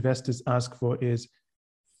things investors ask for is,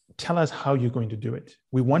 tell us how you're going to do it.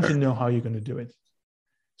 We want to know how you're going to do it.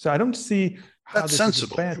 So I don't see how that's this sensible,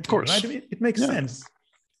 is a bad of thing, course. right? I mean, it makes sense.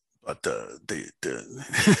 But the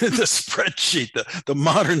spreadsheet, the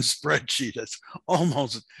modern spreadsheet has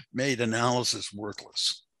almost made analysis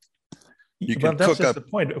worthless. You can cook up the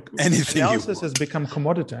point. Anything analysis has become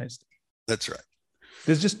commoditized. That's right.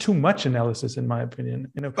 There's just too much analysis, in my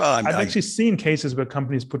opinion. I've actually seen cases where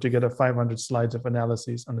companies put together 500 slides of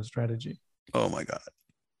analyses on a strategy. Oh my God.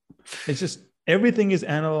 It's just everything is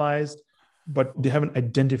analyzed, but they haven't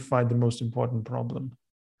identified the most important problem.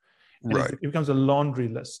 And right. It becomes a laundry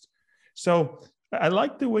list. So I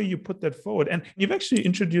like the way you put that forward. And you've actually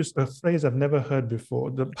introduced a phrase I've never heard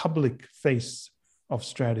before, the public face of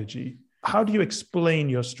strategy. How do you explain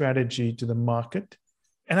your strategy to the market?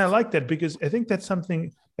 And I like that because I think that's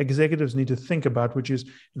something executives need to think about, which is,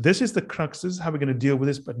 this is the crux, this is how we're going to deal with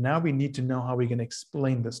this, but now we need to know how we're going to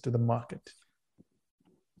explain this to the market.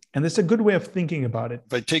 And it's a good way of thinking about it.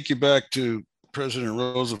 If I take you back to President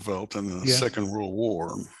Roosevelt and the Second World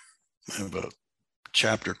War, I have a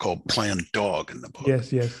chapter called Plan Dog in the book.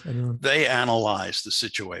 Yes. They analyzed the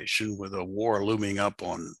situation with a war looming up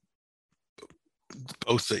on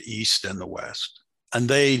both the East and the West. And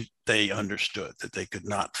they understood that they could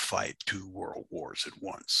not fight two world wars at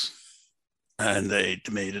once. And they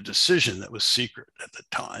made a decision that was secret at the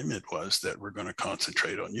time. It was that we're going to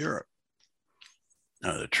concentrate on Europe.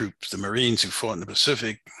 Now, the troops, the Marines who fought in the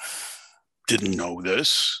Pacific didn't know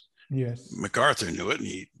this. Yes. MacArthur knew it, and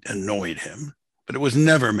he annoyed him. But it was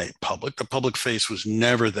never made public. The public face was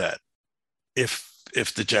never that if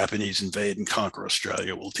the Japanese invade and conquer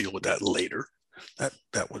Australia, we'll deal with that later.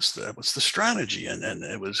 That was the strategy, and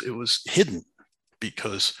it was hidden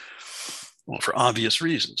because, well, for obvious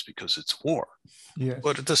reasons, because it's war. Yes.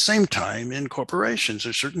 But at the same time, in corporations,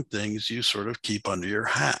 there's certain things you sort of keep under your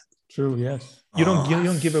hat. True. Yes. You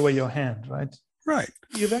don't give away your hand, right? Right.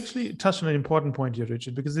 You've actually touched on an important point here,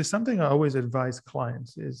 Richard, because there's something I always advise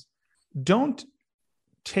clients is, don't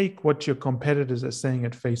take what your competitors are saying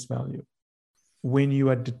at face value when you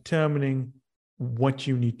are determining what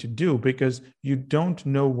you need to do, because you don't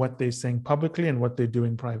know what they're saying publicly and what they're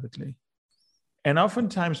doing privately. And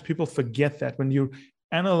oftentimes people forget that when you're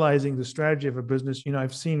analyzing the strategy of a business.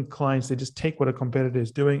 I've seen clients, they just take what a competitor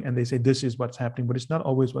is doing and they say, this is what's happening, but it's not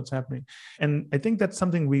always what's happening. And I think that's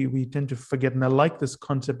something we tend to forget. And I like this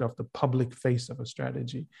concept of the public face of a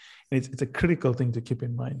strategy. And it's a critical thing to keep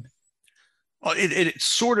in mind. Well, it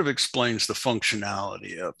sort of explains the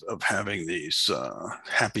functionality of having these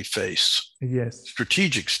happy face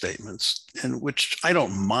strategic statements, and which I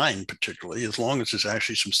don't mind particularly, as long as there's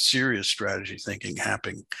actually some serious strategy thinking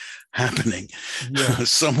happening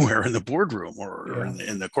somewhere in the boardroom or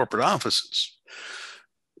in the corporate offices.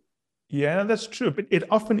 Yeah, that's true. But it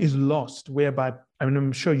often is lost, whereby,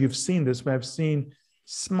 I'm sure you've seen this, where I've seen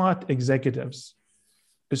smart executives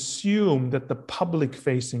assume that the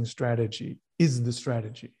public-facing strategy is the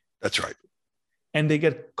strategy. That's right. And they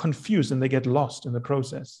get confused and they get lost in the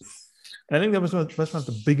process. And I think that's one of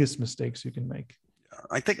the biggest mistakes you can make.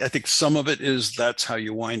 I think some of it is that's how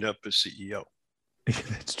you wind up as CEO.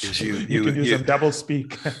 That's true. You can do some double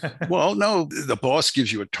speak. Well, no, the boss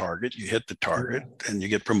gives you a target, you hit the target, and you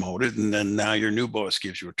get promoted. And then now your new boss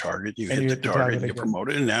gives you a target, you hit the target, and you get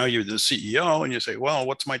promoted. And now you're the CEO and you say, well,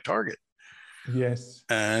 what's my target? Yes.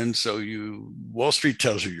 And so Wall Street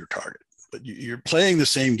tells you your target, but you're playing the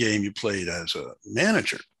same game you played as a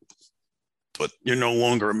manager, but you're no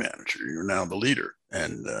longer a manager. You're now the leader.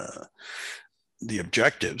 And the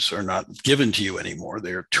objectives are not given to you anymore.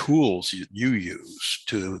 They are tools you use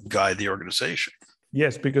to guide the organization.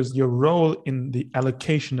 Yes, because your role in the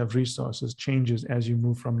allocation of resources changes as you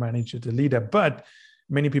move from manager to leader. But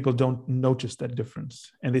many people don't notice that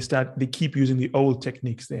difference, and they keep using the old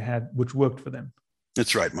techniques they had, which worked for them.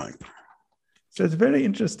 That's right, Mike. So it's very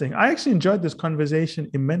interesting. I actually enjoyed this conversation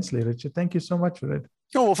immensely, Richard. Thank you so much for it.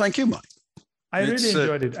 Oh, well, thank you, Mike. I really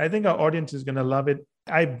enjoyed it. I think our audience is going to love it.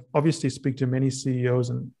 I obviously speak to many CEOs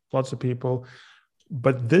and lots of people,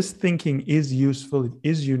 but this thinking is useful, it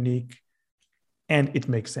is unique, and it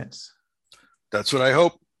makes sense. That's what I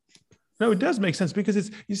hope. No, it does make sense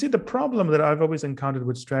because you see, the problem that I've always encountered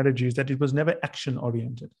with strategy is that it was never action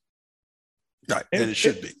oriented. Right, and it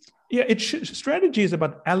should be. Yeah, strategy is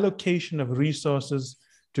about allocation of resources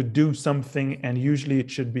to do something, and usually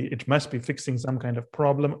it must be fixing some kind of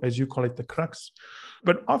problem, as you call it, the crux.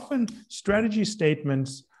 But often strategy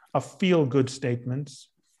statements are feel-good statements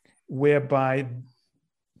whereby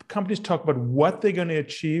companies talk about what they're going to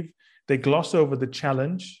achieve. They gloss over the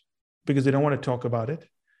challenge because they don't want to talk about it.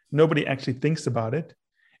 Nobody actually thinks about it.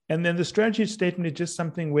 And then the strategy statement is just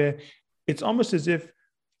something where it's almost as if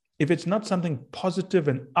it's not something positive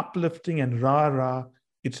and uplifting and rah-rah,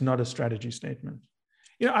 it's not a strategy statement.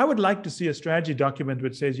 I would like to see a strategy document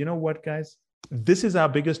which says, you know what, guys, this is our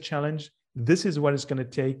biggest challenge. This is what it's going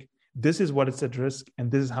to take. This is what it's at risk.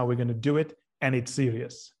 And this is how we're going to do it. And it's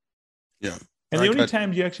serious. Yeah. And the only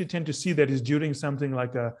time you actually tend to see that is during something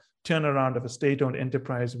like a turnaround of a state-owned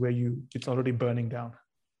enterprise where it's already burning down.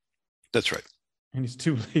 That's right. And it's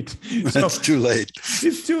too late. It's too late.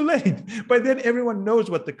 It's too late. But then everyone knows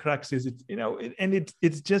what the crux is.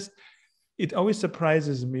 It always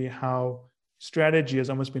surprises me how strategy has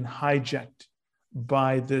almost been hijacked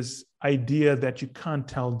by this idea that you can't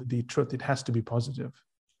tell the truth. It has to be positive.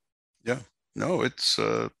 Yeah. No, it's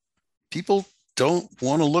people don't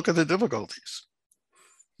want to look at the difficulties.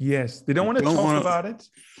 Yes. They don't want to talk about it.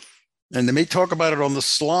 And they may talk about it on the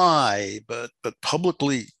sly, but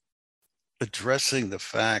publicly addressing the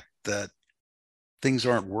fact that things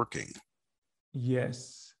aren't working.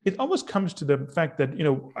 Yes. It almost comes to the fact that,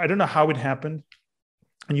 I don't know how it happened,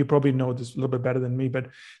 and you probably know this a little bit better than me, but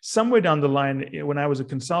somewhere down the line, when I was a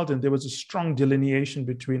consultant, there was a strong delineation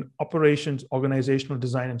between operations, organizational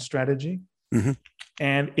design, and strategy. Mm-hmm.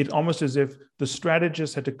 And it almost as if the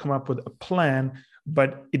strategist had to come up with a plan,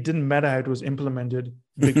 but it didn't matter how it was implemented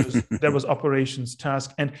because that was operations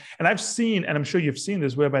task. And I've seen, and I'm sure you've seen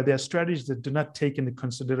this, whereby there are strategies that do not take into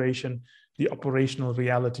consideration the operational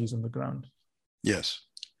realities on the ground. Yes.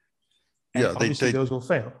 And obviously those will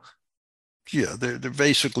fail. Yeah, they're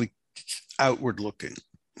basically outward looking.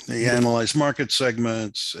 They analyze market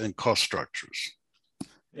segments and cost structures.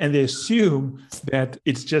 And they assume that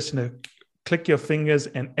it's just click your fingers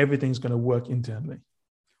and everything's going to work internally.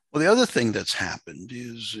 Well, the other thing that's happened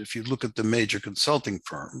is if you look at the major consulting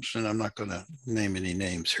firms, and I'm not going to name any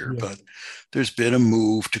names here, but there's been a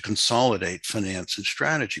move to consolidate finance and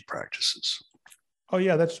strategy practices. Oh,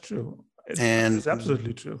 yeah, that's true. It's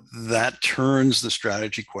absolutely true. That turns the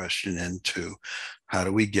strategy question into how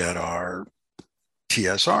do we get our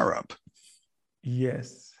TSR up?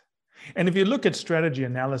 Yes. And if you look at strategy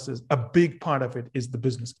analysis, a big part of it is the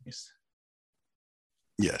business case.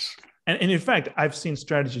 Yes. And in fact, I've seen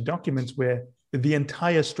strategy documents where the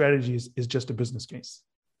entire strategy is just a business case.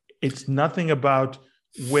 It's nothing about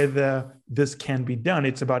whether this can be done.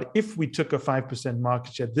 It's about if we took a 5%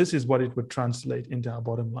 market share, this is what it would translate into our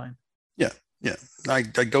bottom line. Yeah. I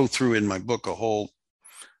go through in my book a whole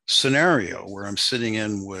scenario where I'm sitting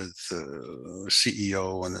in with a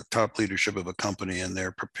CEO and the top leadership of a company, and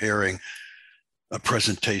they're preparing a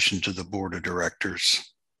presentation to the board of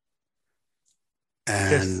directors.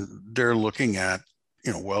 And they're looking at,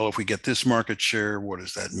 well, if we get this market share, what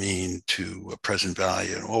does that mean to a present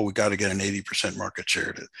value? And, we got to get an 80% market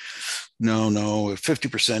share. No,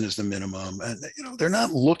 50% is the minimum. And, they're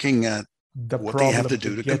not looking at what they have to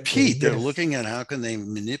do to compete. They're looking at how can they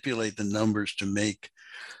manipulate the numbers to make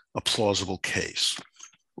a plausible case.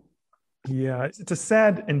 Yeah, it's a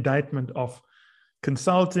sad indictment of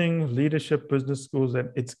consulting, leadership, business schools,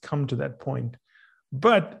 that it's come to that point.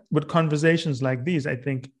 But with conversations like these, I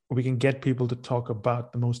think we can get people to talk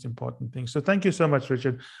about the most important things. So thank you so much,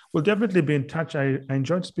 Richard. We'll definitely be in touch. I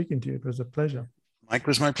enjoyed speaking to you. It was a pleasure. Mike, it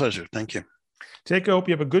was my pleasure. Thank you. Take care. Hope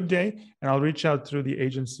you have a good day, and I'll reach out through the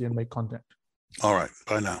agency and make contact. All right.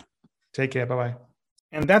 Bye now. Take care. Bye-bye.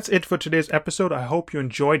 And that's it for today's episode. I hope you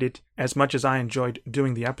enjoyed it as much as I enjoyed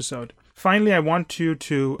doing the episode. Finally, I want you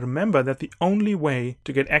to remember that the only way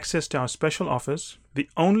to get access to our special offers, the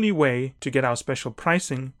only way to get our special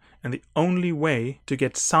pricing, and the only way to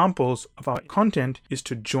get samples of our content is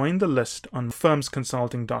to join the list on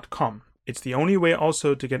firmsconsulting.com. It's the only way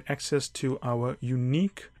also to get access to our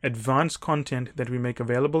unique advanced content that we make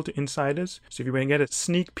available to insiders. So if you want to get a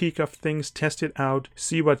sneak peek of things, test it out,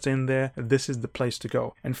 see what's in there, this is the place to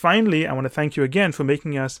go. And finally, I want to thank you again for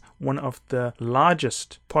making us one of the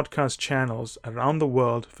largest podcast channels around the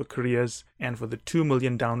world for careers and for the 2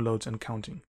 million downloads and counting.